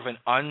sort of an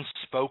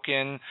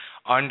unspoken,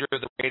 under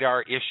the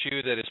radar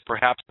issue that is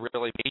perhaps a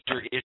really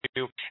major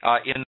issue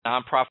in the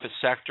nonprofit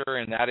sector,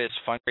 and that is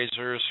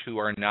fundraisers who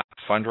are not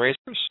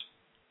fundraisers?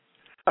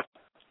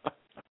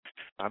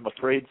 I'm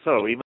afraid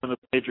so, even at the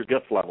major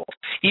gift level.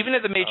 Even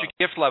at the major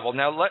gift level.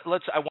 Now,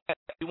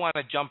 we want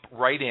to jump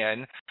right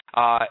in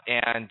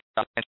and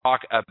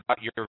talk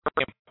about your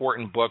very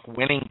important book,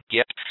 Winning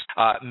Gifts,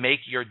 Make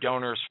Your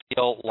Donors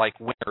Feel Like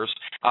Winners.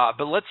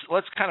 But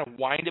let's kind of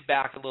wind it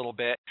back a little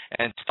bit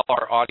and tell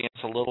our audience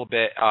a little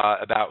bit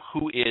about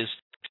who is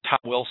Tom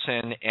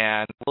Wilson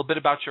and a little bit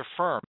about your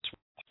firm.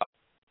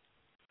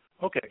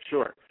 Okay,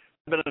 sure.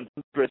 I've been in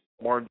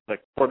fundraising more than a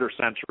quarter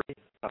century.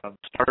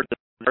 Started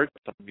as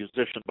a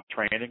musician by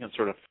training and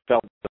sort of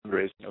fell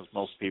fundraising as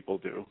most people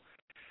do.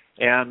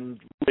 And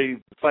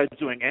really, besides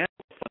doing annual,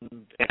 I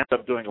ended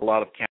up doing a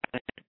lot of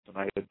campaigns. And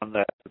I had done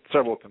that at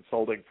several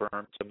consulting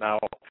firms, and now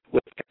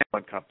with the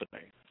Cameron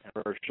Company,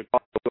 we're a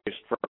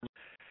Chicago-based firm.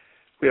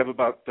 We have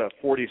about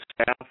 40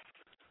 staff.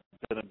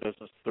 I've been in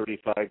business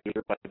 35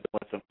 years. I've been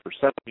with them for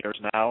 7 years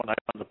now, and I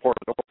run the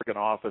Portland,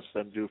 Oregon office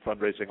and do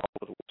fundraising all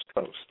over the West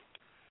Coast.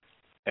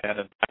 And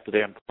in fact,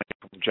 today I'm coming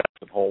from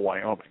Jackson Hole,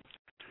 Wyoming.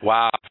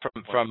 Wow,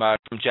 from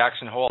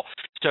Jackson Hole.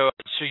 So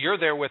you're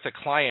there with a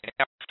client.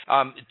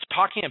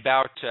 Talking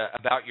about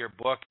your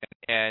book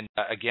and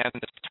again,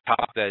 this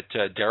topic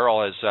that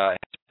Daryl has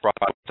brought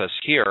up with us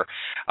here.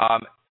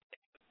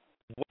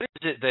 What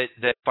is it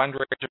that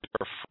fundraisers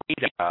are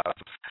afraid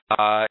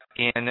of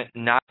in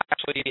not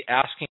actually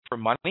asking for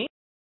money?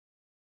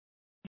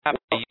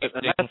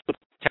 Using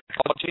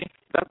technology?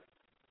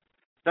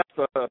 That's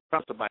the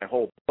premise of my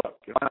whole book.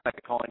 I'm not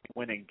calling it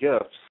Winning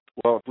Gifts.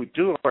 Well, if we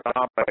do our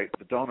job right,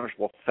 the donors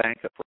will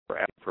thank us for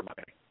asking for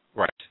money.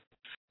 Right.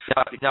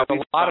 Now for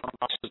a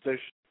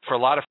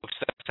lot of folks,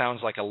 that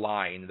sounds like a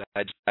line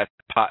that could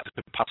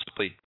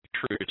possibly be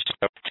true.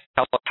 So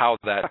tell us how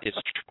that is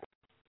true.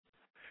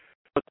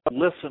 But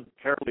listen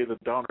carefully to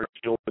the donors.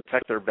 You'll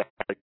detect their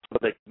value so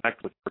they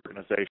connect with the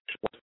organization,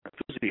 with their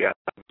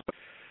enthusiasm.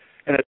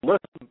 And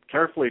listen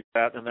carefully to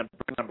that and then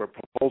bring them a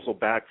proposal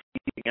back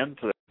feeding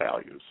into their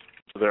values,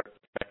 to their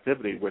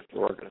activity with the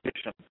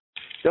organization.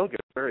 They'll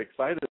get very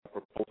excited about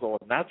the proposal,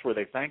 and that's where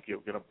they thank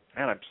you.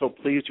 Man, I'm so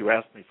pleased you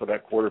asked me for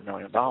that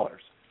 $250,000.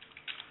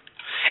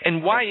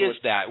 And why is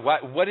that?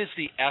 What is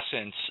the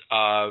essence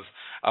of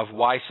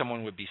why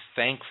someone would be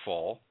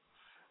thankful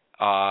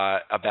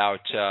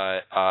about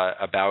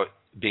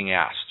being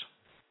asked?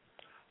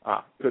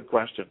 Good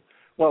question.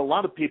 Well, a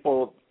lot of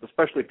people,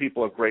 especially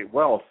people of great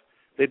wealth,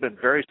 they've been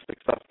very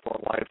successful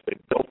in life.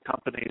 They've built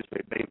companies.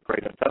 They've made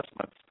great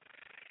investments.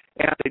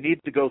 And they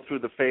need to go through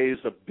the phase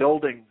of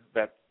building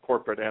that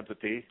corporate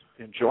entity,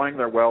 enjoying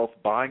their wealth,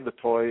 buying the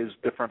toys,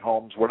 different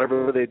homes,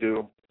 whatever they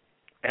do.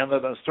 And then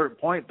at a certain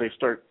point, they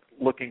start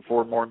looking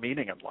for more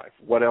meaning in life.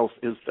 What else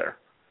is there?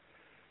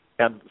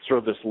 And sort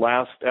of this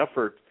last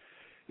effort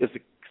is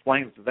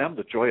explains to them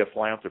the joy of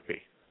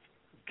philanthropy,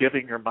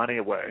 giving your money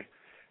away.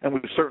 And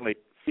we've certainly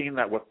seen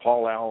that with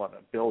Paul Allen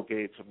and Bill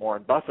Gates and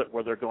Warren Buffett,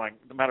 where they're going,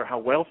 no matter how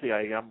wealthy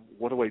I am,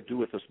 what do I do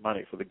with this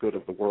money for the good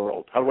of the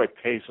world? How do I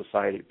pay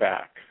society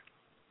back?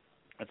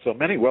 And so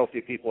many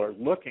wealthy people are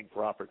looking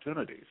for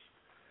opportunities,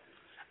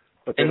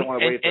 but they don't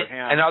want to wave their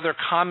hand. And are there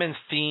common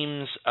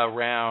themes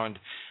around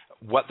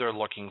what they're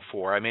looking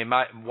for? I mean,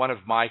 one of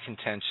my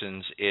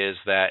contentions is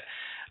that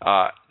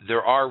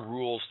there are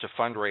rules to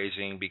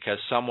fundraising because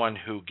someone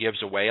who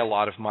gives away a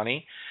lot of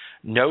money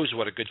knows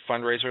what a good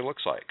fundraiser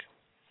looks like.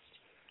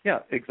 Yeah,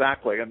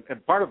 exactly.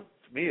 And part of,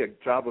 to me, a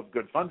job of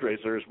good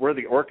fundraiser is we're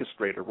the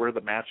orchestrator, we're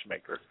the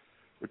matchmaker.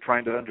 We're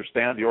trying to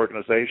understand the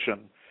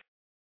organization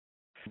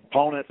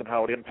components and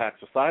how it impacts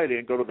society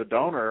and go to the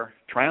donor,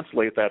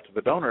 translate that to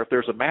the donor. If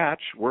there's a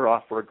match, we're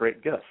off for a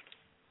great gift.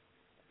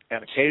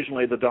 And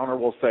occasionally the donor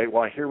will say,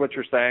 well, I hear what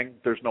you're saying.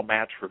 There's no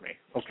match for me.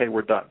 Okay,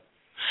 we're done.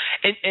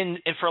 And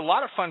for a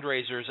lot of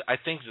fundraisers, I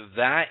think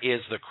that is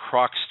the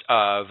crux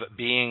of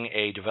being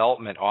a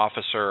development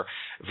officer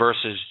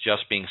versus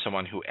just being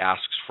someone who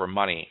asks for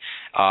money,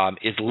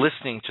 is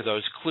listening to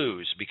those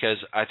clues, because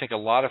I think a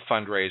lot of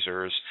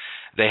fundraisers,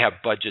 they have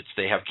budgets,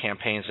 they have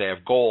campaigns, they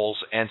have goals,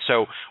 and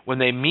so when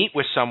they meet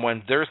with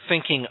someone, they're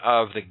thinking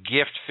of the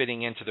gift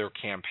fitting into their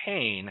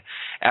campaign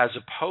as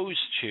opposed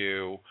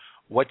to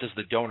what does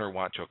the donor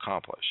want to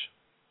accomplish.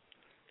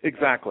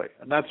 Exactly,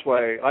 and that's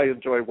why I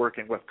enjoy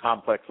working with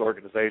complex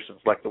organizations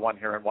like the one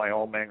here in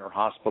Wyoming or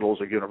hospitals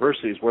or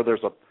universities where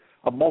there's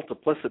a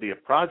multiplicity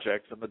of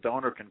projects and the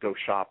donor can go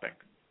shopping.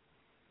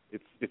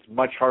 It's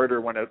much harder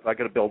when I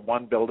got to build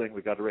one building,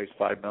 we got to raise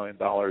 $5 million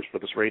for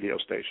this radio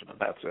station, and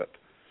that's it.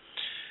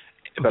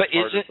 But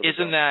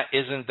isn't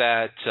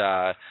that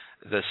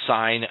the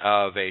sign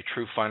of a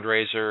true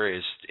fundraiser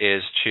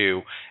is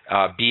to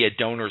be a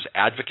donor's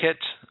advocate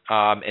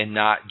and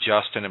not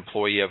just an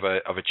employee of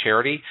a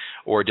charity,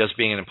 or does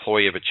being an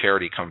employee of a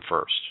charity come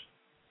first?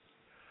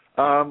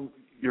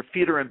 Your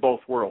feet are in both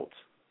worlds,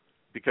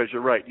 because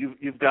you're right.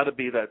 You've got to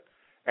be that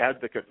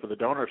advocate for the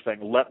donor, saying,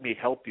 let me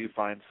help you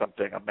find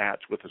something, a match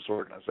with this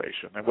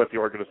organization. And with the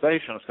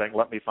organization, saying,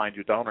 let me find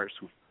you donors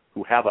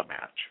who have a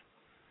match.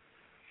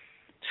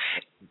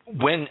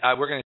 When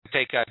we're going to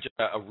take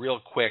a real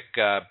quick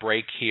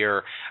break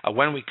here.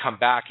 When we come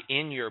back,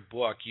 in your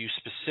book, you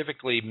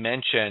specifically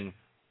mention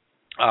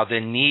the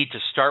need to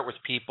start with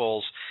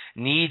people's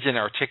needs and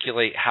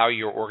articulate how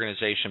your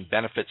organization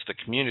benefits the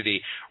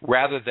community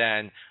rather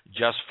than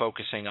just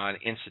focusing on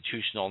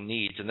institutional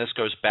needs. And this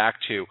goes back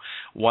to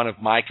one of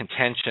my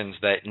contentions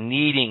that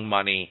needing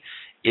money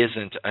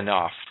isn't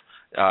enough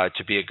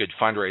to be a good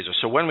fundraiser.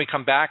 So when we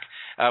come back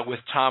with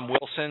Tom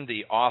Wilson,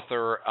 the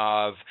author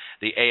of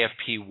the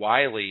AFP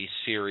Wiley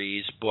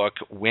series book,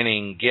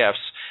 Winning Gifts,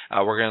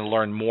 we're going to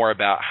learn more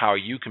about how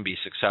you can be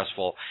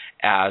successful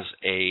as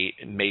a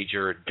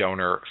major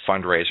donor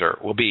fundraiser.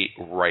 We'll be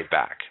right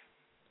back.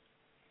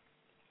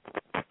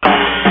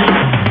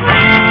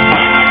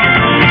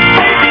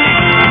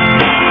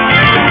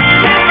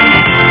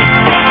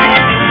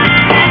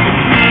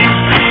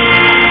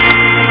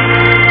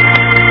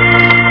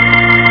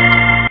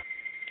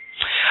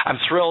 I'm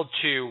thrilled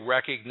to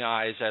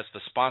recognize as the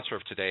sponsor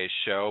of today's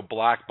show,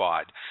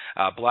 Blackbaud.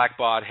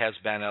 Blackbaud has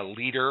been a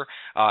leader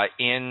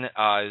in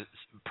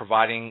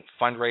providing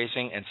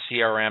fundraising and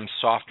CRM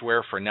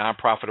software for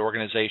nonprofit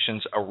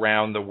organizations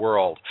around the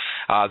world.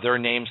 Their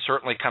name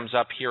certainly comes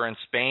up here in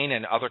Spain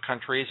and other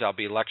countries. I'll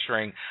be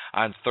lecturing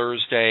on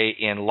Thursday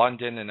in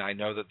London, and I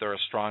know that they're a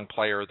strong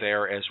player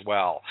there as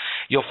well.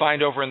 You'll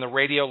find over in the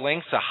radio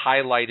links a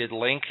highlighted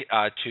link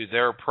to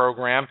their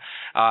program,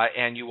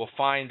 and you will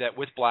find that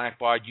with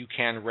Blackbaud, you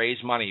can raise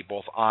money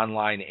both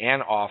online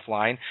and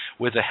offline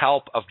with the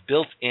help of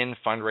built-in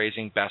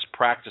fundraising best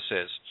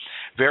practices.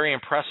 Very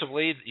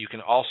impressively, you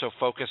can also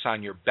focus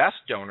on your best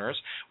donors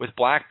with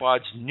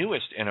Blackbaud's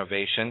newest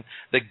innovation,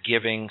 the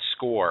Giving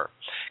Score.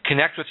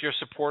 Connect with your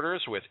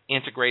supporters with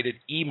integrated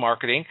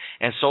e-marketing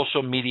and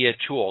social media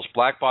tools.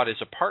 Blackbaud is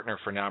a partner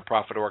for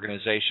nonprofit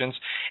organizations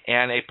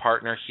and a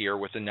partner here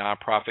with the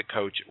Nonprofit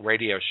Coach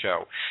radio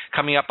show.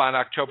 Coming up on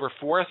October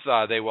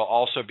 4th, they will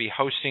also be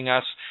hosting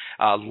us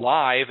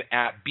live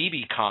at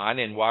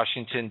BBCon in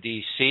Washington,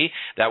 D.C.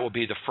 That will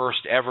be the first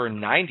ever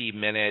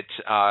 90-minute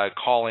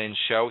call-in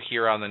show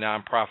here on the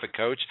Nonprofit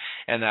Coach,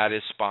 and that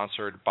is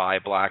sponsored by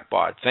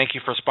Blackbaud. Thank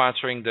you for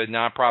sponsoring the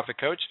Nonprofit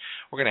Coach.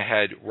 We're going to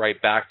head right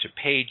back to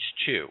page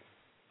 2.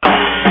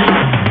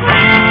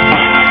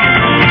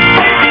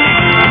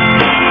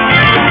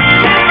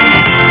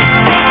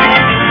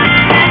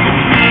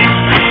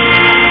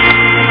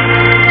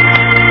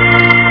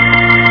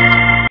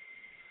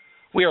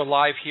 We are are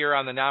live here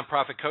on the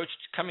Nonprofit Coach,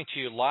 coming to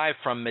you live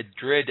from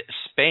Madrid,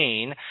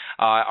 Spain.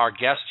 Our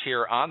guest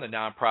here on the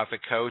Nonprofit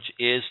Coach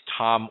is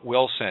Tom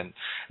Wilson,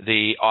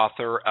 the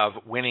author of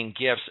Winning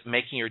Gifts,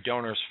 Making Your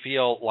Donors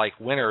Feel Like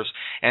Winners.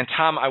 And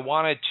Tom, I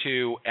wanted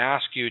to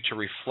ask you to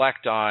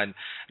reflect on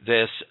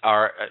this,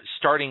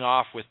 starting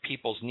off with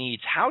people's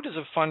needs. How does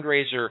a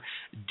fundraiser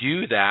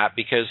do that?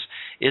 Because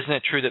isn't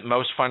it true that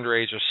most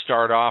fundraisers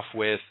start off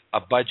with a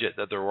budget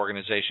that their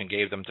organization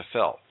gave them to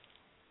fill?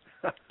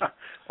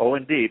 Oh,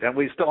 indeed. And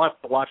we still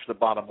have to watch the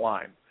bottom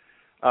line.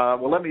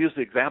 Well, let me use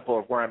the example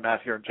of where I'm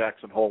at here in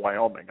Jackson Hole,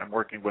 Wyoming. I'm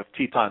working with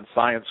Teton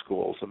Science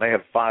Schools, and they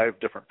have 5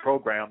 different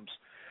programs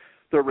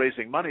they're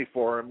raising money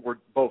for, and we're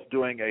both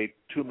doing a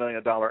 $2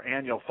 million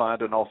annual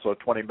fund and also a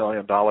 $20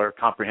 million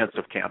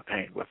comprehensive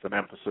campaign with an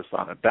emphasis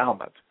on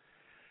endowment.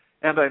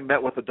 And I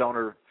met with a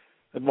donor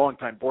and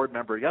longtime board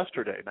member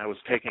yesterday, and I was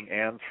taking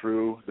Ann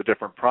through the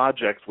different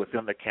projects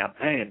within the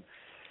campaign.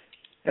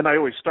 And I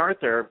always start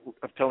there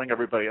of telling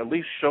everybody, at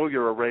least show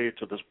your array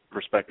to this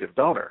prospective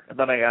donor. And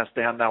then I asked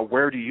Dan, now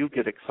where do you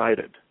get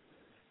excited?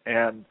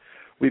 And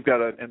we've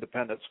got an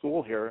independent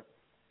school here.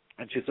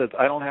 And she says,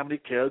 I don't have any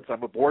kids.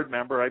 I'm a board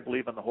member. I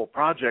believe in the whole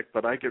project,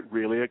 but I get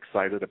really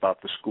excited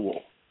about the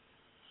school.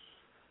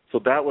 So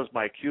that was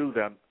my cue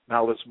then.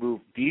 Now let's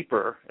move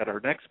deeper at our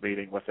next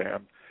meeting with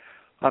Ann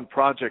on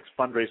projects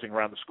fundraising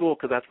around the school,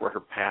 because that's where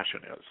her passion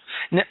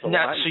is.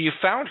 So you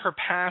found her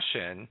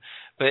passion,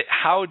 but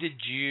how did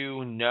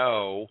you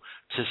know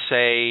to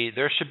say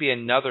there should be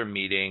another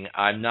meeting?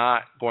 I'm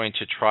not going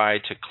to try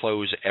to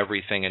close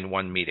everything in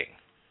one meeting.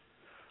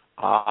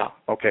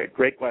 Okay,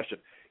 great question.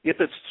 If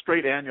it's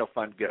straight annual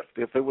fund gift,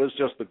 if it was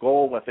just the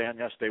goal with Ann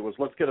yesterday was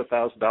let's get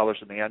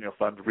 $1,000 in the annual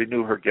fund to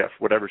renew her gift,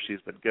 whatever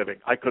she's been giving,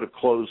 I could have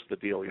closed the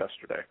deal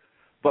yesterday.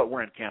 But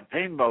we're in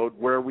campaign mode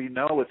where we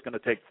know it's going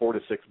to take 4 to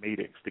 6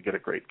 meetings to get a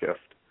great gift.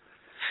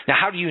 Now,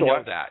 how do you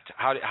know that?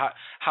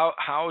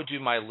 How do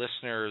my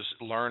listeners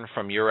learn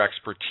from your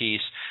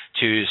expertise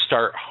to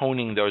start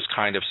honing those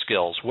kind of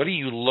skills? What are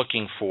you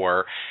looking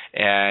for,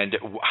 and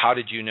how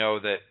did you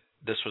know that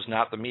this was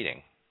not the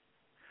meeting?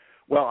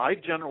 Well, I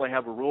generally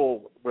have a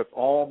rule with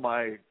all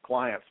my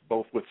clients,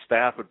 both with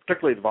staff and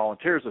particularly the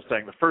volunteers, of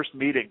saying the first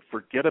meeting,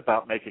 forget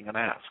about making an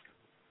ask.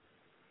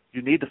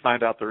 You need to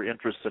find out their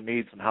interests and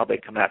needs and how they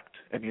connect,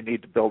 and you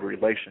need to build a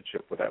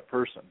relationship with that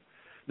person.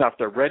 Now, if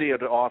they're ready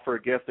to offer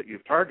a gift that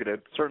you've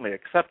targeted, certainly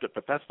accept it,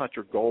 but that's not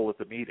your goal at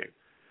the meeting.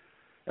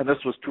 And this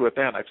was true at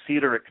then. I've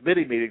seen her at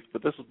committee meetings,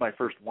 but this is my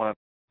first one.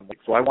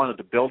 So I wanted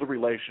to build a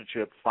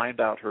relationship, find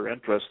out her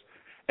interests,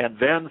 and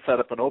then set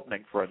up an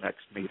opening for a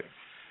next meeting.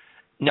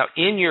 Now,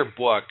 in your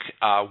book,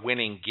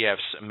 Winning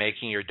Gifts,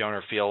 Making Your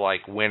Donor Feel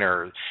Like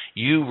Winner,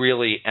 you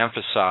really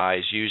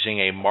emphasize using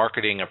a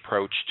marketing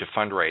approach to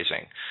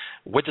fundraising.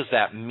 What does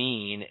that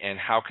mean, and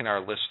how can our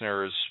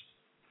listeners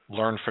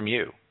learn from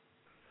you?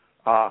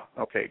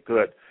 Okay,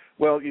 good.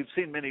 Well, you've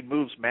seen many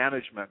moves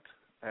management,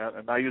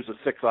 and I use a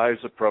 6 Eyes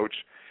approach.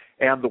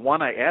 And the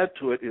one I add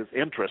to it is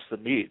interests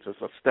and needs as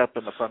a step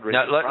in the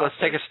fundraising process.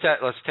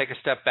 Let's take a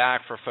step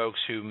back for folks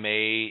who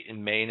may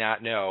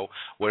not know.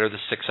 What are the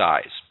 6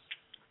 Eyes?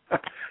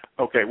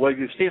 Okay, well,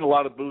 you've seen a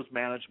lot of moves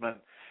management,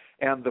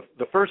 and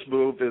the first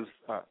move is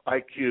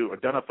IQ,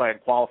 identify and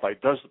qualify.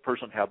 Does the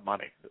person have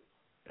money?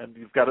 And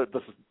you've got to,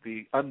 this is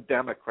the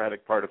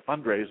undemocratic part of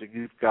fundraising.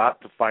 You've got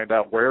to find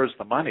out where is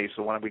the money,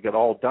 so when we get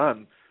all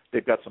done,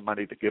 they've got some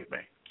money to give me.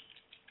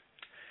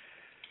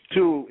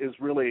 2 is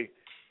really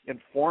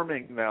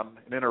informing them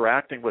and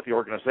interacting with the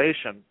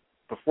organization.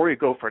 Before you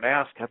go for an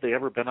ask, have they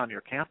ever been on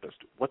your campus?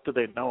 What do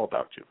they know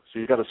about you? So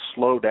you've got to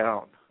slow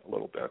down a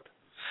little bit.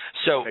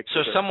 So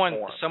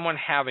someone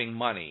having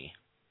money,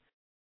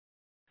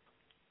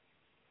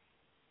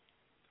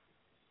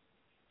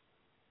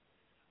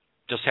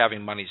 just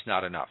having money is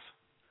not enough.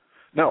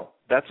 No,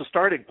 that's a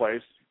starting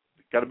place.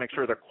 You've got to make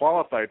sure they're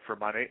qualified for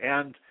money,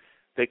 and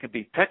they can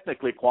be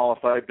technically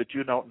qualified, but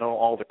you don't know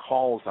all the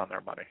calls on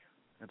their money.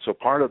 And so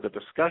part of the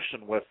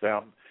discussion with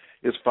them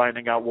is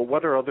finding out, well,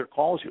 what are other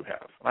calls you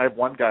have? I have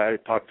one guy I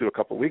talked to a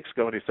couple of weeks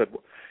ago, and he said,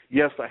 well,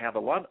 yes, I have a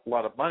lot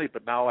of money,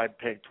 but now I'm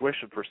paying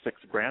tuition for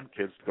 6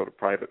 grandkids to go to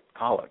private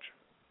college.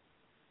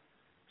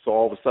 So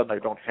all of a sudden I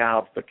don't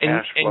have the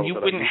cash flow. And you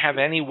wouldn't have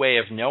any way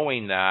of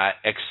knowing that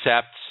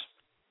except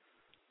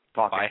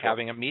by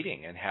having a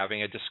meeting and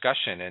having a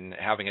discussion and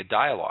having a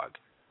dialogue.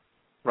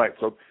 Right.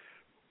 So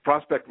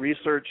prospect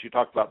research, you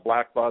talked about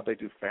Blackbaud. They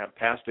do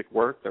fantastic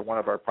work. They're one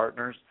of our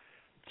partners.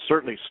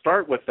 Certainly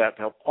start with that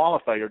to help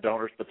qualify your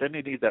donors, but then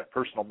you need that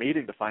personal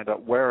meeting to find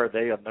out where are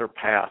they on their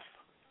path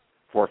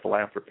for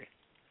philanthropy.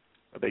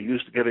 Are they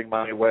used to giving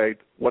money away?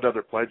 What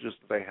other pledges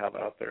do they have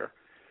out there?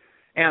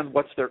 And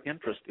what's their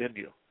interest in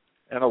you?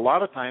 And a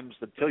lot of times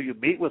until you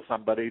meet with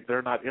somebody,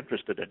 they're not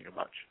interested in you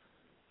much.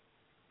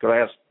 Because I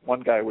asked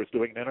one guy who was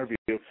doing an interview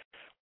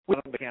with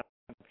the campaign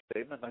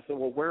statement, and I said,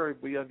 well, where are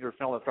we on your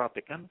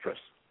philanthropic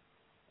interests?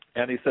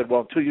 And he said,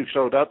 well, until you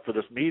showed up for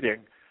this meeting,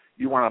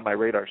 you weren't on my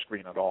radar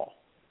screen at all.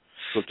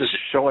 So just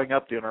showing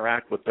up to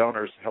interact with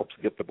donors helps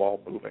get the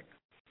ball moving.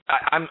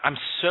 I'm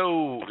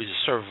so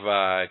sort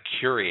of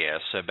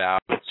curious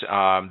about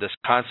this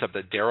concept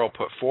that Daryl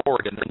put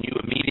forward, and then you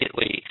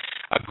immediately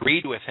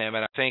agreed with him.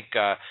 And I think,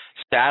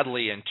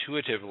 sadly,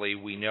 intuitively,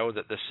 we know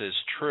that this is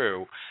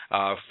true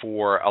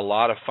for a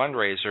lot of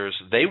fundraisers.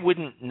 They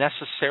wouldn't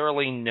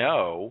necessarily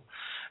know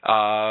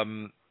how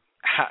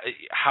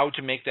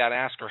to make that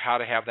ask or how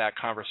to have that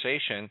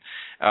conversation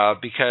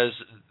because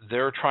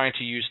they're trying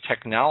to use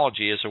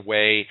technology as a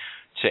way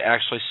to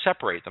actually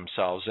separate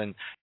themselves. And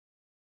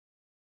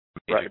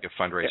major gift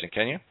fundraising,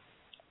 can you?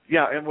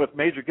 Yeah, and with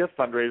major gift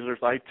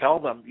fundraisers, I tell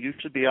them you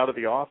should be out of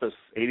the office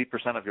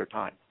 80% of your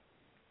time.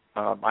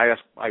 I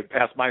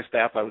asked my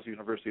staff, I was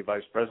university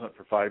vice president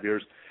for 5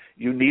 years,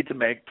 you need to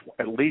make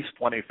at least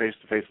 20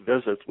 face-to-face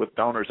visits with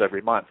donors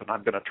every month, and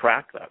I'm going to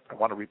track that. I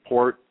want to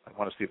report. I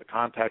want to see the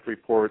contact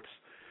reports.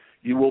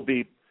 You will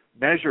be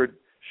measured,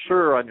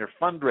 sure, on your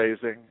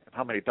fundraising and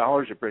how many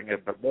dollars you bring in,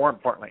 but more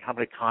importantly, how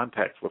many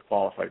contacts with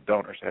qualified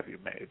donors have you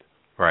made?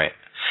 Right.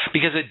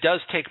 Because it does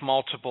take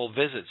multiple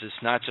visits. It's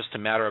not just a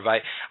matter of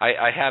I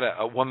had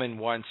a woman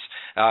once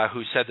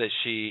who said that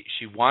she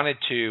wanted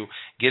to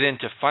get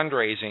into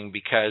fundraising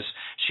because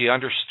she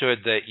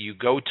understood that you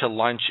go to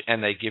lunch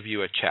and they give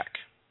you a check.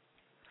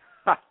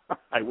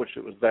 I wish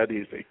it was that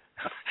easy.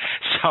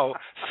 So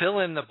fill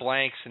in the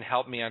blanks and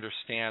help me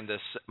understand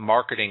this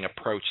marketing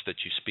approach that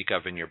you speak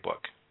of in your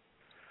book.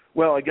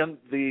 Well, again,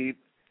 the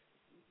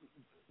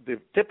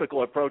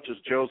typical approach is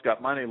Joe's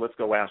got money, let's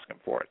go ask him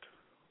for it.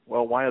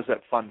 Well, why is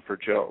that fun for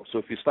Joe? So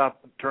if you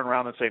turn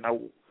around and say, now,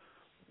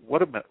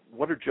 what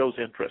are Joe's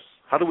interests?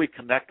 How do we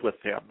connect with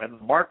him?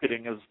 And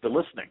marketing is the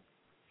listening.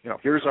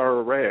 Here's our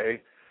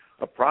array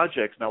of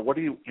projects. Now, what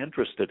are you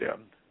interested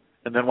in?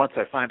 And then once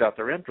I find out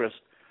their interest,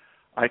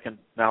 I can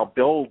now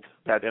build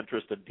that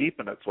interest and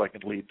deepen it so I can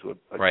lead to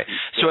a right.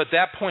 So at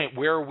that point,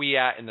 where are we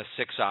at in the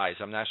 6 I's?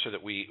 I'm not sure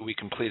that we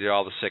completed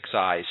all the 6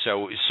 I's.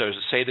 So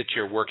say that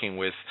you're working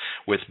with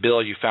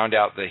Bill. You found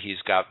out that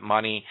he's got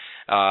money.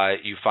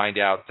 You find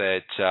out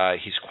that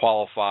he's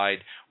qualified.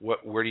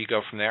 Where do you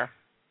go from there?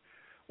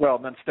 Well,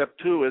 then step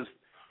 2 is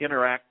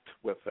interact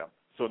with them.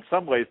 So in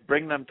some ways,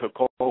 bring them to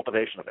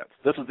cultivation events.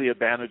 This is the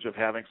advantage of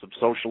having some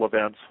social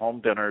events,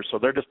 home dinners. So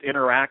they're just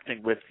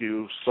interacting with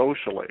you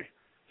socially,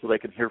 so they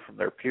can hear from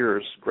their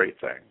peers great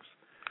things.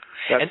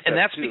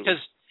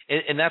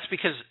 That's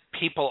because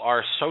people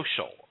are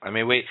social. I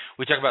mean, we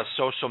talk about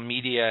social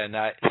media, and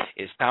that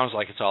it sounds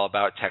like it's all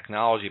about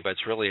technology, but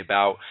it's really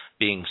about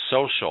being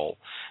social.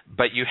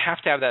 But you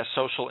have to have that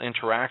social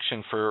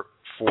interaction for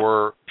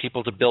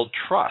people to build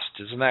trust.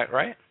 Isn't that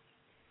right?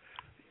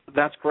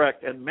 That's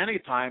correct. And many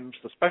times,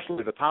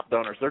 especially the top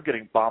donors, they're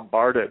getting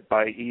bombarded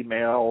by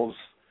emails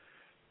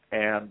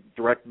and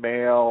direct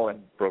mail and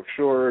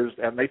brochures,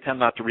 and they tend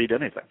not to read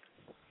anything.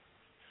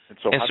 And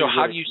so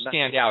how do you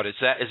stand out? Is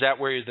that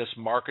where this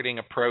marketing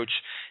approach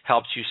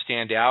helps you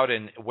stand out?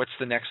 And what's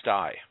the next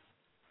I?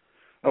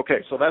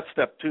 Okay, so that's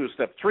step 2.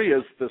 Step 3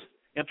 is this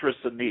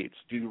interests and needs.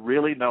 Do you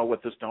really know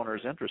what this donor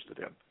is interested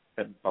in?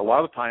 And a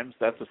lot of times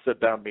that's a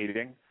sit-down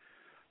meeting,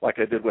 like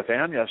I did with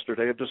Ann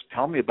yesterday, of just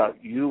tell me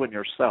about you and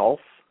yourself,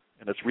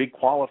 and it's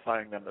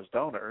requalifying them as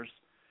donors.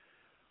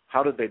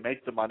 How did they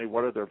make the money?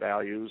 What are their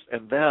values?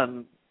 And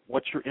then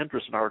what's your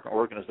interest in our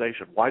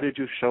organization? Why did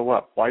you show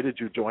up? Why did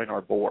you join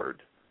our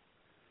board?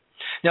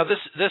 Now,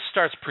 this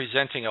starts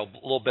presenting a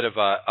little bit of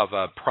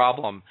a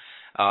problem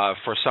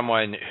for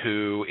someone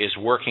who is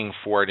working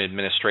for an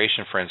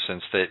administration, for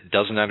instance, that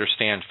doesn't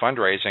understand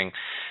fundraising,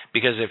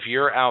 because if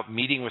you're out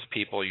meeting with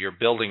people, you're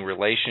building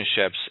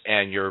relationships,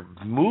 and you're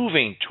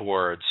moving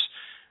towards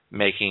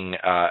making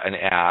an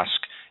ask,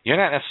 you're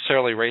not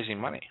necessarily raising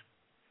money.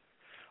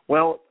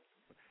 Well,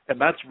 and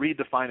that's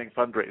redefining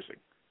fundraising.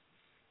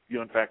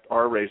 You, in fact,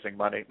 are raising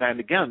money. And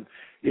again,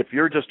 if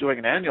you're just doing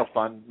an annual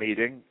fund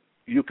meeting,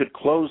 you could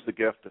close the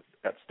gift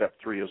at step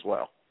 3 as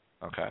well.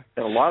 Okay.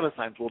 And a lot of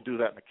times we'll do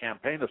that in the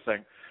campaign of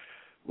saying,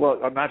 well,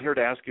 I'm not here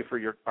to ask you for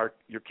your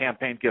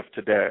campaign gift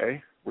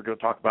today. We're going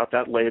to talk about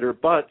that later,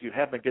 but you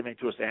have been giving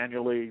to us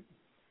annually.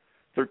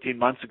 13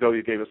 months ago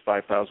you gave us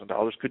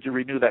 $5,000. Could you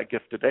renew that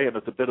gift today? And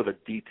it's a bit of a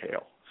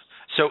detail.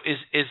 So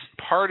is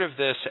part of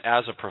this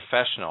as a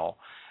professional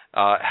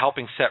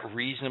helping set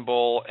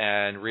reasonable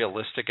and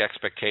realistic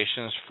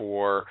expectations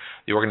for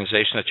the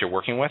organization that you're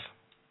working with?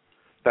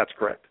 That's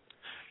correct.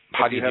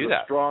 How do you do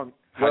that?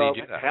 How do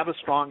you do that? Have a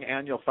strong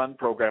annual fund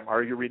program.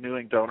 Are you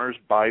renewing donors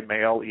by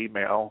mail,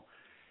 email?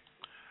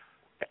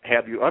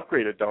 Have you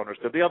upgraded donors?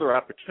 Because the other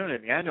opportunity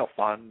in the annual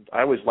fund,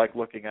 I always like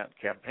looking at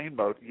campaign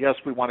mode. Yes,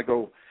 we want to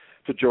go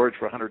to George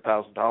for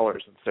 $100,000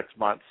 in 6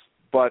 months,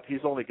 but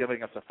he's only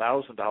giving us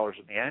 $1,000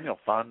 in the annual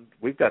fund.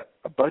 We've got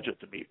a budget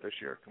to meet this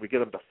year. Can we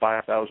get him to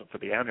 $5,000 for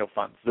the annual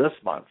fund this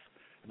month,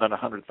 and then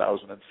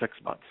 $100,000 in 6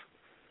 months?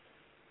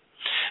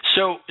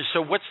 So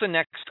what's the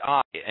next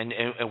I,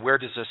 and where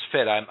does this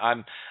fit?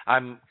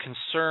 I'm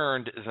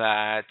concerned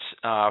that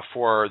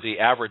for the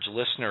average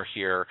listener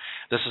here,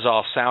 this is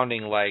all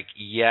sounding like,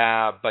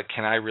 yeah, but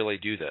can I really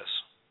do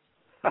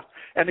this?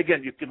 And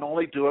again, you can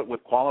only do it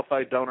with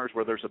qualified donors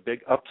where there's a big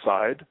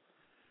upside.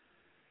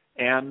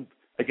 And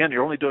again,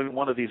 you're only doing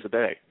one of these a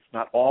day. It's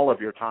not all of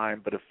your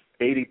time, but if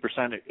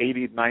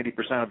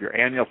 90% of your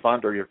annual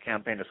fund or your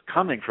campaign is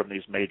coming from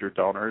these major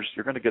donors,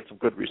 you're going to get some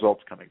good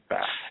results coming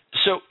back.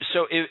 So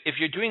if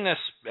you're doing this,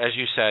 as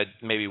you said,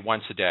 maybe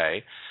once a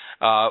day,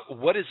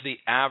 what is the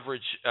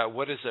average?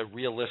 What is a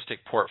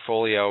realistic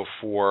portfolio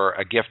for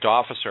a gift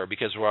officer?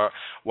 Because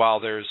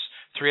while there's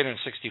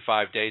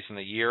 365 days in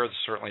the year, there's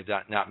certainly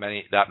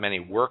that many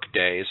work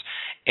days,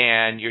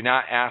 and you're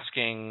not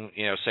asking,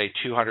 say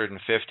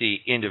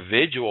 250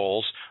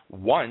 individuals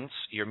once.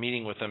 You're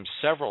meeting with them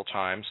several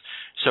times.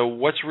 So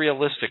what's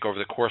realistic over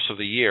the course of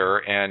the year,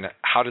 and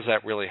how does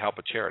that really help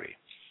a charity?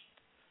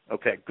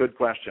 Okay, good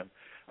question.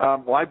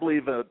 Well, I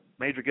believe a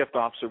major gift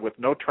officer with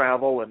no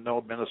travel and no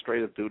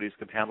administrative duties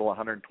can handle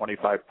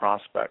 125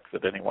 prospects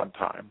at any one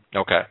time.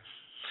 Okay.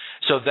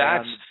 So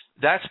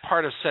that's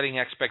part of setting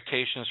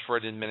expectations for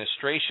an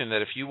administration,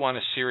 that if you want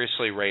to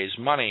seriously raise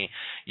money,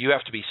 you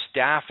have to be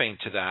staffing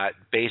to that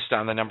based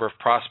on the number of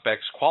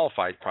prospects,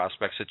 qualified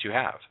prospects that you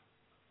have.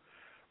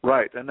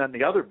 Right. And then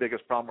the other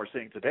biggest problem we're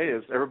seeing today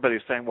is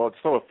everybody's saying, well,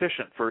 it's so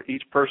efficient for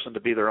each person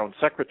to be their own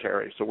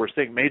secretary. So we're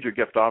seeing major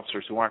gift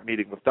officers who aren't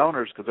meeting with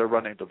donors because they're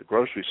running to the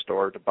grocery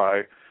store to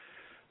buy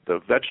the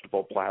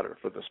vegetable platter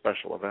for the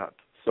special event.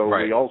 So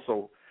we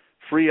also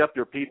free up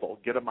your people,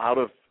 get them out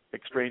of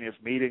extraneous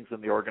meetings in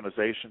the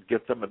organization,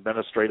 get them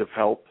administrative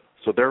help.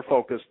 So they're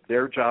focused.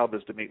 Their job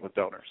is to meet with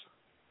donors.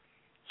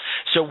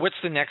 So what's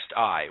the next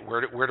I?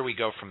 Where do we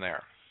go from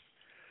there?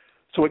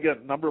 So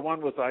again, number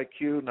 1 was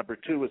IQ, number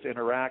 2 was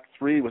interact,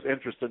 3 was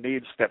interest and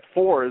needs, step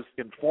 4 is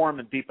inform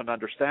and deepen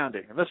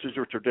understanding. And this is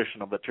your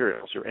traditional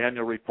materials, your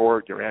annual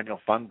report, your annual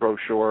fund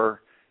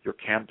brochure, your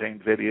campaign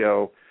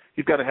video.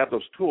 You've got to have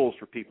those tools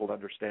for people to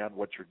understand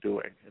what you're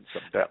doing in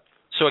some depth.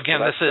 So again,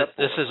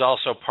 this is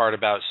also part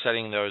about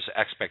setting those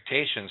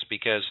expectations,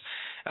 because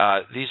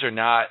these are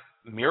not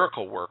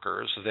miracle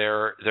workers.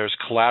 There's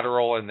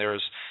collateral, and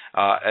there's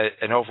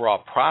an overall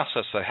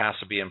process that has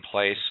to be in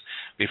place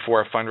before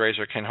a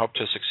fundraiser can hope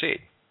to succeed.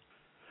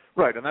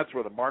 Right, and that's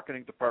where the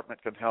marketing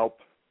department can help.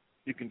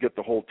 You can get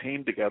the whole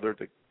team together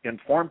to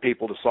inform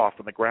people to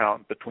soften the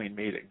ground between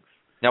meetings.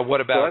 Now,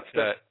 what about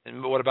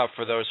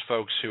for those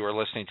folks who are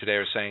listening today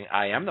who are saying,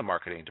 I am the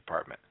marketing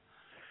department?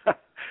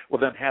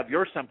 Well, then have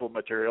your simple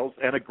materials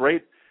and a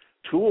great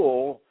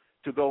tool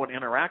to go and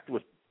interact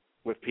with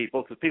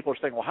people, because people are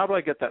saying, well, how do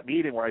I get that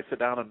meeting where I sit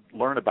down and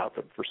learn about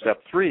them for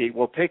step 3?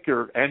 Well, take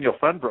your annual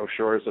fund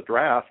brochure as a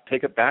draft,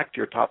 take it back to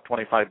your top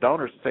 25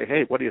 donors and say,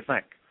 hey, what do you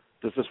think?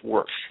 Does this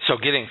work? So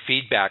getting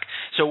feedback.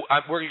 So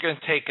we're going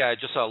to take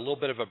just a little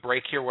bit of a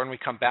break here. When we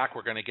come back,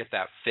 we're going to get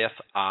that 5th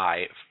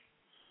I.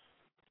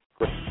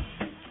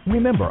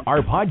 Remember,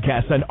 our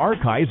podcasts and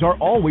archives are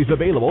always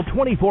available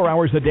 24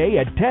 hours a day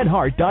at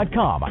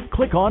tedhart.com.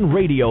 Click on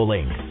Radio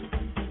Links.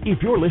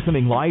 If you're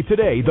listening live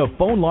today, the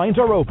phone lines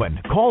are open.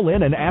 Call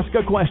in and ask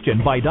a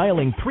question by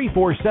dialing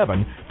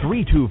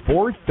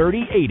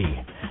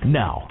 347-324-3080.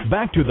 Now,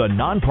 back to the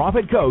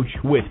Nonprofit Coach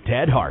with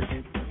Ted Hart.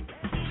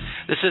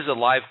 This is a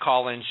live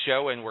call-in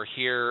show, and we're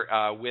here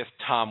with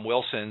Tom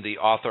Wilson, the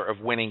author of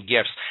Winning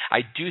Gifts.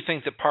 I do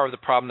think that part of the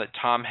problem that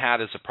Tom had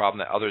is a problem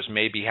that others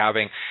may be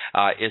having,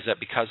 is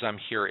that because I'm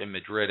here in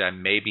Madrid, I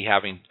may be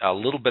having a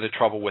little bit of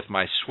trouble with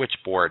my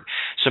switchboard.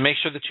 So make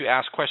sure that you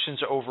ask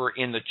questions over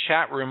in the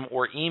chat room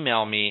or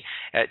email me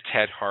at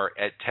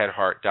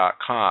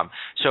tedhart@tedhart.com.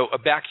 So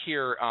back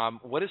here,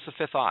 what is the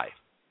 5th I?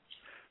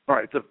 All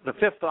right, the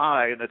 5th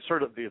I, and it's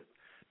sort of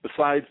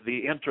besides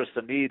the interest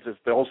and needs, is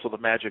also the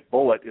magic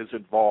bullet, is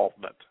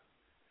involvement.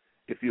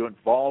 If you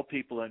involve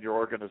people in your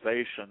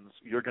organizations,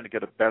 you're going to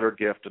get a better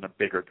gift and a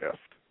bigger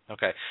gift.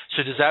 Okay.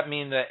 So does that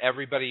mean that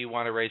everybody you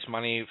want to raise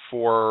money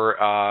for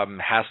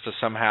has to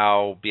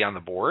somehow be on the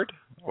board?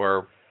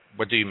 Or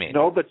what do you mean?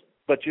 No, but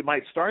you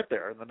might start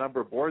there. And the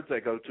number of boards I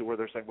go to where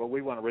they're saying, well,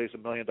 we want to raise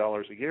 $1 million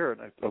a year.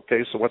 And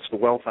okay, so what's the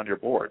wealth on your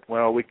board?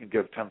 Well, we can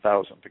give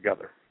 10,000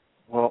 together.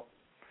 Well,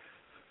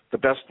 the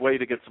best way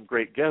to get some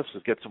great gifts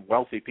is get some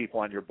wealthy people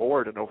on your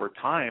board, and over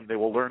time they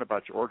will learn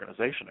about your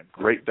organization in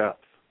great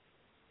depth.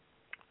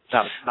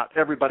 Now, not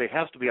everybody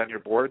has to be on your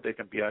board. They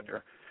can be on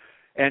your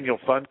annual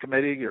fund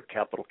committee, your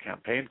capital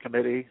campaign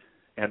committee,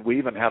 and we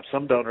even have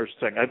some donors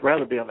saying, I'd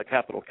rather be on the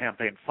capital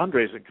campaign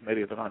fundraising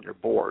committee than on your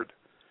board.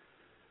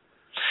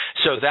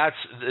 So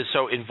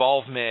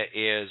involvement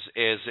is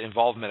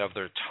involvement of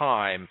their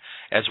time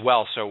as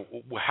well. So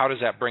how does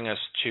that bring us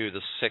to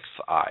the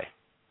 6th I?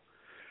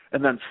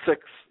 And then 6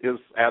 is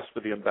ask for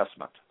the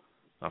investment.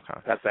 Okay.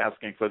 That's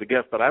asking for the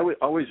gift. But I would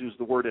always use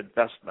the word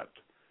investment,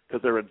 because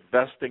they're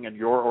investing in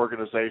your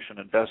organization,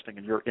 investing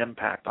in your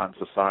impact on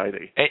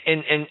society.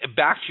 And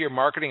back to your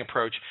marketing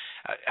approach,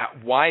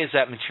 why is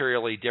that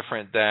materially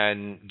different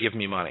than give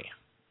me money?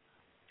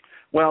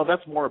 Well,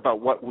 that's more about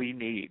what we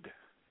need.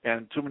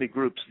 And too many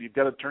groups, you've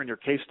got to turn your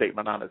case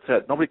statement on its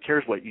head. Nobody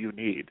cares what you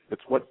need.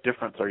 It's what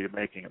difference are you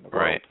making in the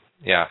world. Right.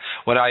 Yeah.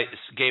 When I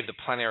gave the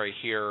plenary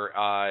here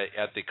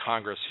at the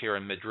Congress here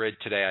in Madrid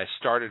today, I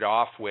started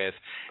off with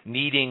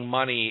needing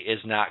money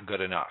is not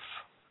good enough.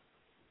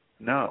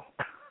 No.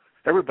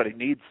 Everybody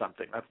needs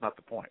something. That's not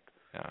the point.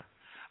 Yeah.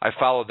 I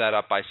followed that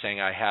up by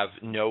saying I have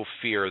no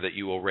fear that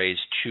you will raise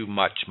too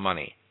much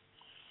money.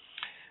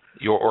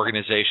 Your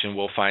organization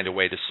will find a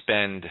way to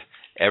spend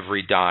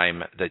every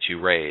dime that you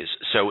raise.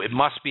 So it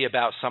must be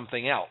about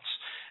something else,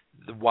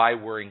 why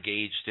we're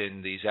engaged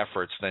in these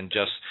efforts, than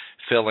just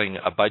filling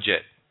a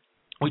budget.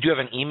 We do have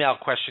an email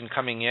question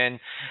coming in,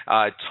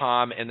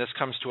 Tom, and this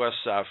comes to us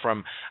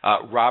from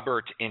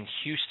Robert in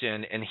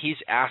Houston, and he's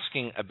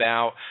asking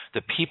about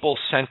the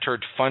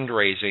people-centered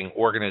fundraising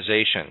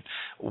organization.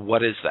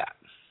 What is that?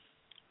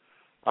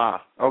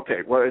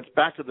 Okay. Well, it's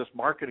back to this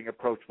marketing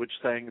approach, which is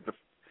saying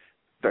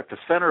that the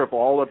center of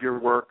all of your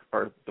work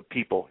are the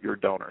people, your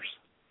donors.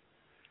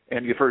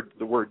 And you've heard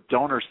the word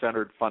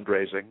donor-centered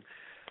fundraising.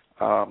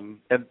 And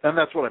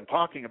that's what I'm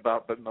talking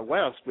about. But in the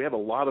West, we have a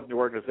lot of new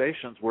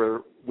organizations where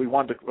we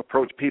want to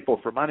approach people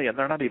for money, and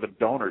they're not even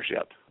donors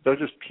yet. They're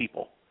just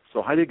people.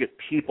 So how do you get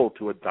people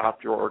to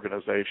adopt your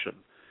organization?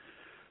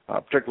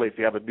 Particularly if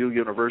you have a new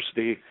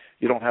university,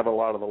 you don't have a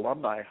lot of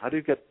alumni. How do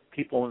you get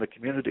people in the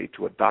community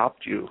to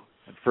adopt you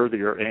and further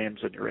your aims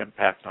and your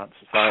impact on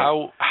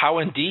society? How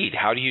indeed?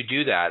 How do you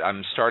do that?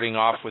 I'm starting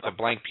off with a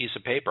blank piece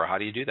of paper. How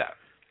do you do that?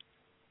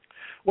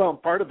 Well,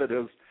 part of it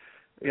is,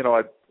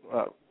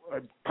 I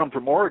come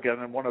from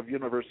Oregon, and one of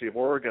University of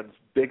Oregon's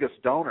biggest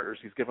donors,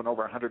 he's given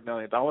over $100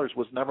 million,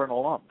 was never an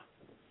alum.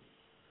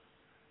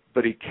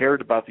 But he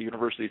cared about the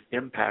university's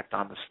impact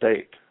on the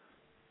state.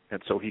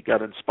 And so he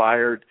got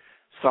inspired,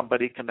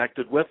 somebody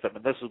connected with him.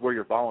 And this is where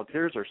your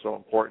volunteers are so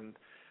important.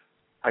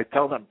 I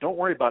tell them, don't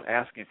worry about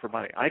asking for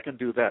money. I can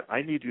do that.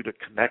 I need you to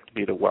connect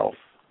me to wealth.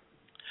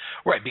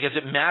 Right, because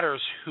it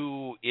matters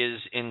who is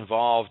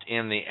involved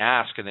in the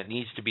ask, and it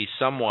needs to be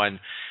someone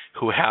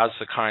who has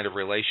the kind of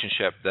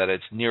relationship that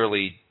it's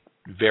nearly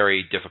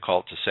very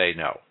difficult to say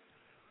no.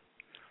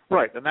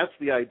 Right, and that's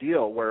the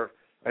ideal, where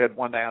I had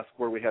one ask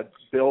where we had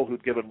Bill,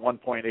 who'd given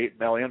 $1.8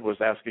 million, was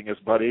asking his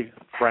buddy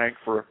Frank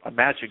for a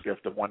matching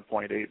gift of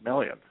 $1.8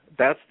 million.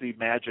 That's the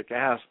magic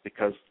ask,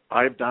 because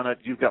I've done it.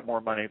 You've got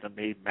more money than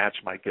me. Match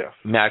my gift.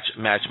 Match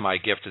my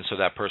gift, and so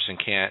that person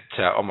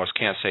almost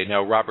can't say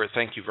no. Robert,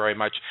 thank you very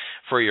much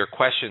for your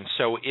question.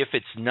 So, if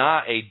it's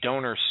not a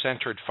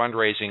donor-centered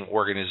fundraising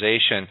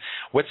organization,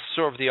 what's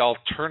sort of the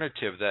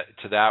alternative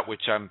to that?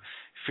 Which I'm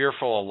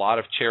fearful a lot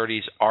of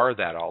charities are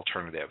that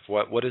alternative.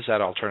 What is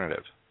that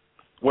alternative?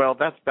 Well,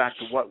 that's back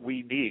to what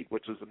we need,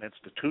 which is an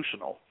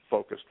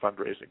institutional-focused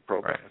fundraising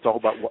program. Right. It's all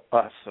about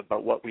us,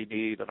 about what we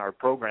need in our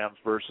programs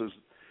versus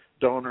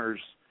donors.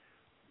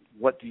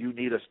 What do you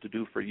need us to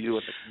do for you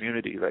and the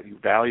community that you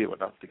value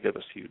enough to give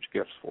us huge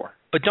gifts for?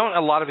 But don't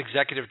a lot of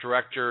executive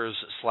directors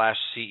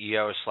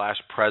 /CEOs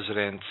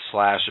 /presidents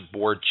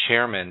 /board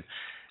chairmen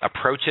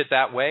approach it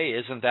that way?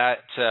 Isn't that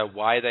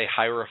why they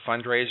hire a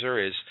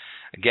fundraiser, is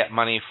get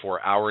money for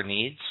our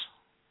needs?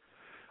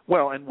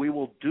 Well, and we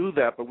will do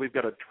that, but we've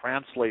got to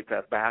translate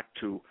that back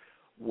to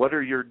what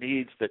are your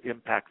needs that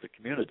impact the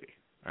community.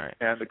 All right.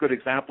 And a good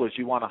example is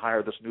you want to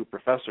hire this new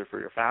professor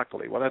for your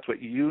faculty. Well, that's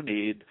what you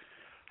need.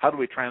 How do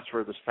we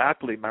transfer this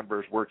faculty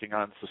members working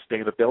on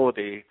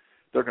sustainability?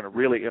 They're going to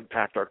really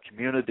impact our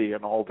community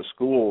and all the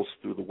schools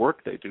through the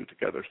work they do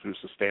together through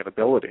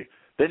sustainability.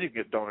 Then you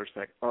get donors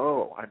think,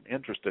 oh, I'm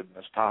interested in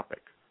this topic.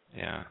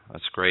 Yeah,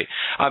 that's great.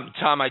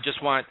 Tom, I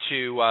just want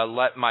to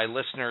let my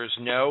listeners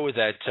know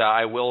that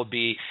I will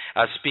be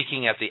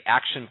speaking at the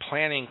Action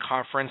Planning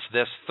Conference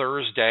this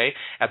Thursday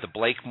at the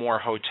Blakemore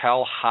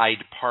Hotel,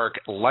 Hyde Park,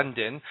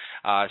 London.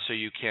 So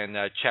you can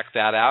check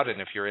that out.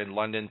 And if you're in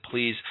London,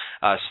 please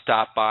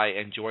stop by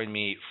and join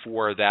me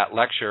for that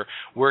lecture.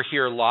 We're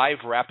here live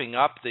wrapping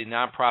up the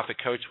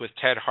Nonprofit Coach with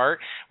Ted Hart.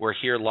 We're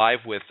here live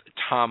with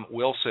Tom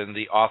Wilson,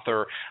 the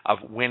author of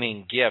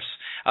Winning Gifts.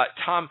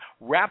 Tom,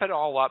 wrap it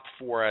all up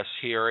for us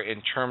here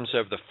in terms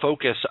of the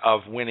focus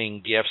of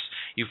Winning Gifts.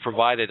 You've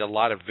provided a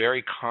lot of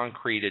very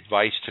concrete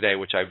advice today,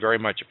 which I very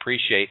much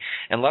appreciate,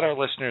 and let our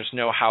listeners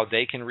know how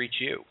they can reach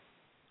you.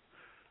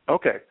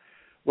 Okay.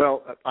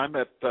 Well, I'm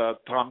at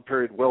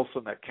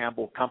Tom.Wilson at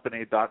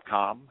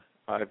CampbellCompany.com.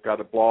 I've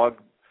got a blog,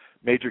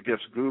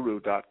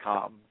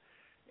 MajorGiftsGuru.com.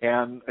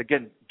 And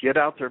again, get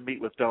out there, meet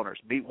with donors.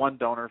 Meet one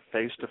donor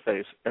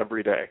face-to-face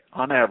every day.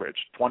 On average,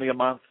 20 a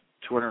month,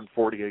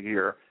 240 a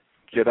year.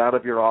 Get out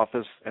of your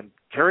office and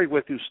carry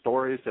with you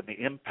stories and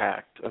the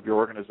impact of your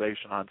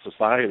organization on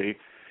society.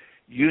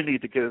 You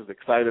need to get as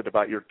excited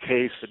about your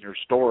case and your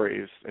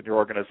stories and your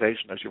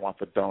organization as you want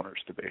the donors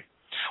to be.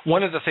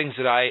 One of the things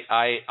that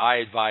I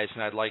advise,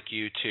 and I'd like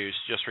you to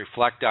just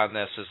reflect on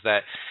this, is that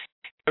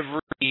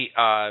every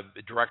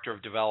director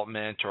of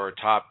development or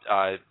top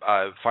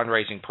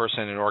fundraising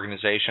person in an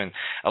organization,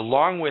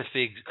 along with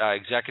the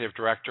executive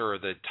director or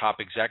the top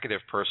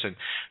executive person,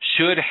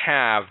 should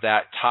have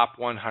that top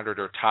 100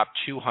 or top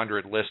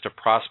 200 list of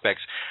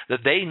prospects that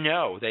they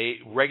know, they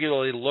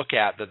regularly look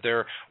at, that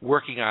they're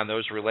working on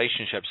those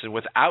relationships. And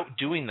without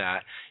doing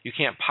that, you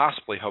can't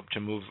possibly hope to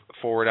move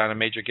forward on a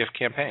major gift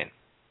campaign.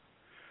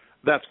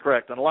 That's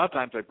correct. And a lot of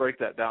times I break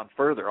that down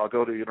further. I'll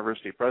go to a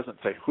university president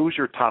and say, who's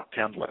your top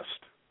 10 list?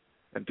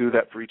 And do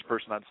that for each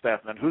person on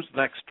staff. And then who's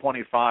the next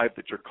 25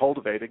 that you're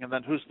cultivating? And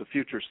then who's the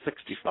future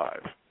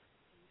 65?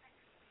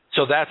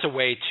 So that's a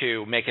way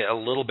to make it a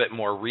little bit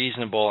more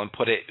reasonable and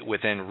put it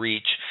within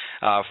reach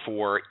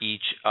for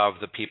each of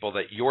the people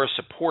that you're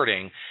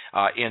supporting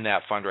in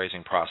that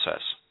fundraising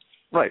process.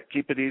 Right.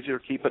 Keep it easier,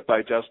 keep it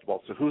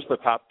digestible. So who's the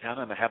top 10,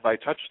 and have I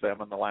touched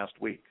them in the last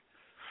week?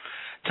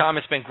 Tom,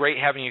 it's been great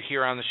having you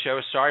here on the show.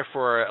 Sorry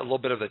for a little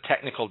bit of the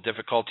technical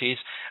difficulties.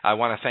 I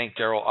want to thank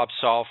Daryl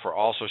Upsall for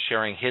also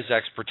sharing his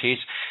expertise.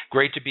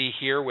 Great to be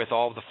here with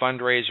all of the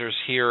fundraisers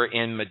here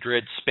in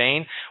Madrid,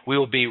 Spain. We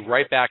will be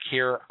right back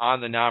here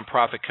on the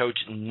Nonprofit Coach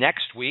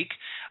next week.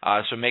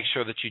 So make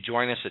sure that you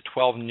join us at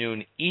 12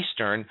 noon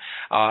Eastern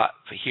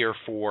here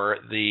for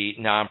the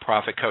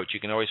Nonprofit Coach.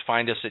 You can always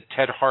find us at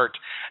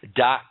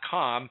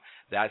tedhart.com.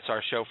 That's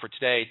our show for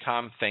today.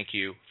 Tom, thank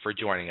you for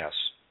joining us.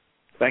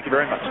 Thank you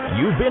very much.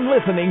 You've been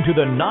listening to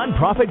the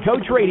Nonprofit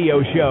Coach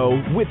Radio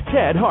Show with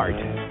Ted Hart.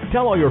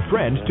 Tell all your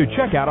friends to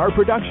check out our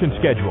production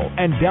schedule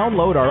and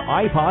download our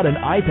iPod and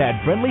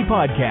iPad-friendly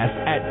podcast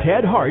at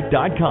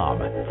tedhart.com.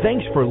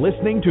 Thanks for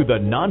listening to the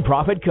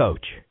Nonprofit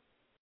Coach.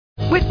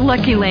 With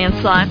Lucky Land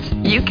Slots,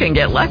 you can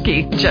get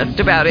lucky just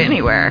about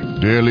anywhere.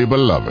 Dearly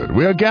beloved,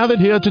 we are gathered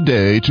here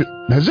today to...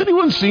 Has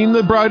anyone seen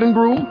the bride and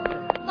groom?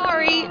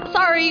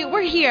 Sorry,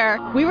 we're here.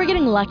 We were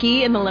getting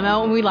lucky in the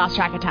limo and we lost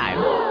track of time.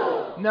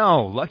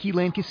 No, Lucky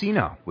Land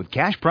Casino, with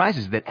cash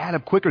prizes that add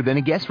up quicker than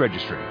a guest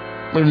registry.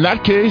 In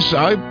that case,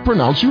 I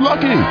pronounce you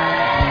lucky.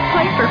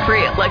 Play for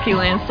free at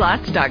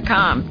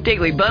LuckyLandSlots.com.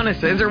 Daily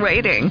bonuses are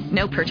waiting.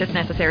 No purchase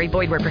necessary.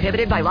 Void where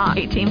prohibited by law.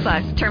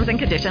 18+. Terms and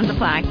conditions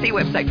apply. See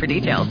website for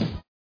details.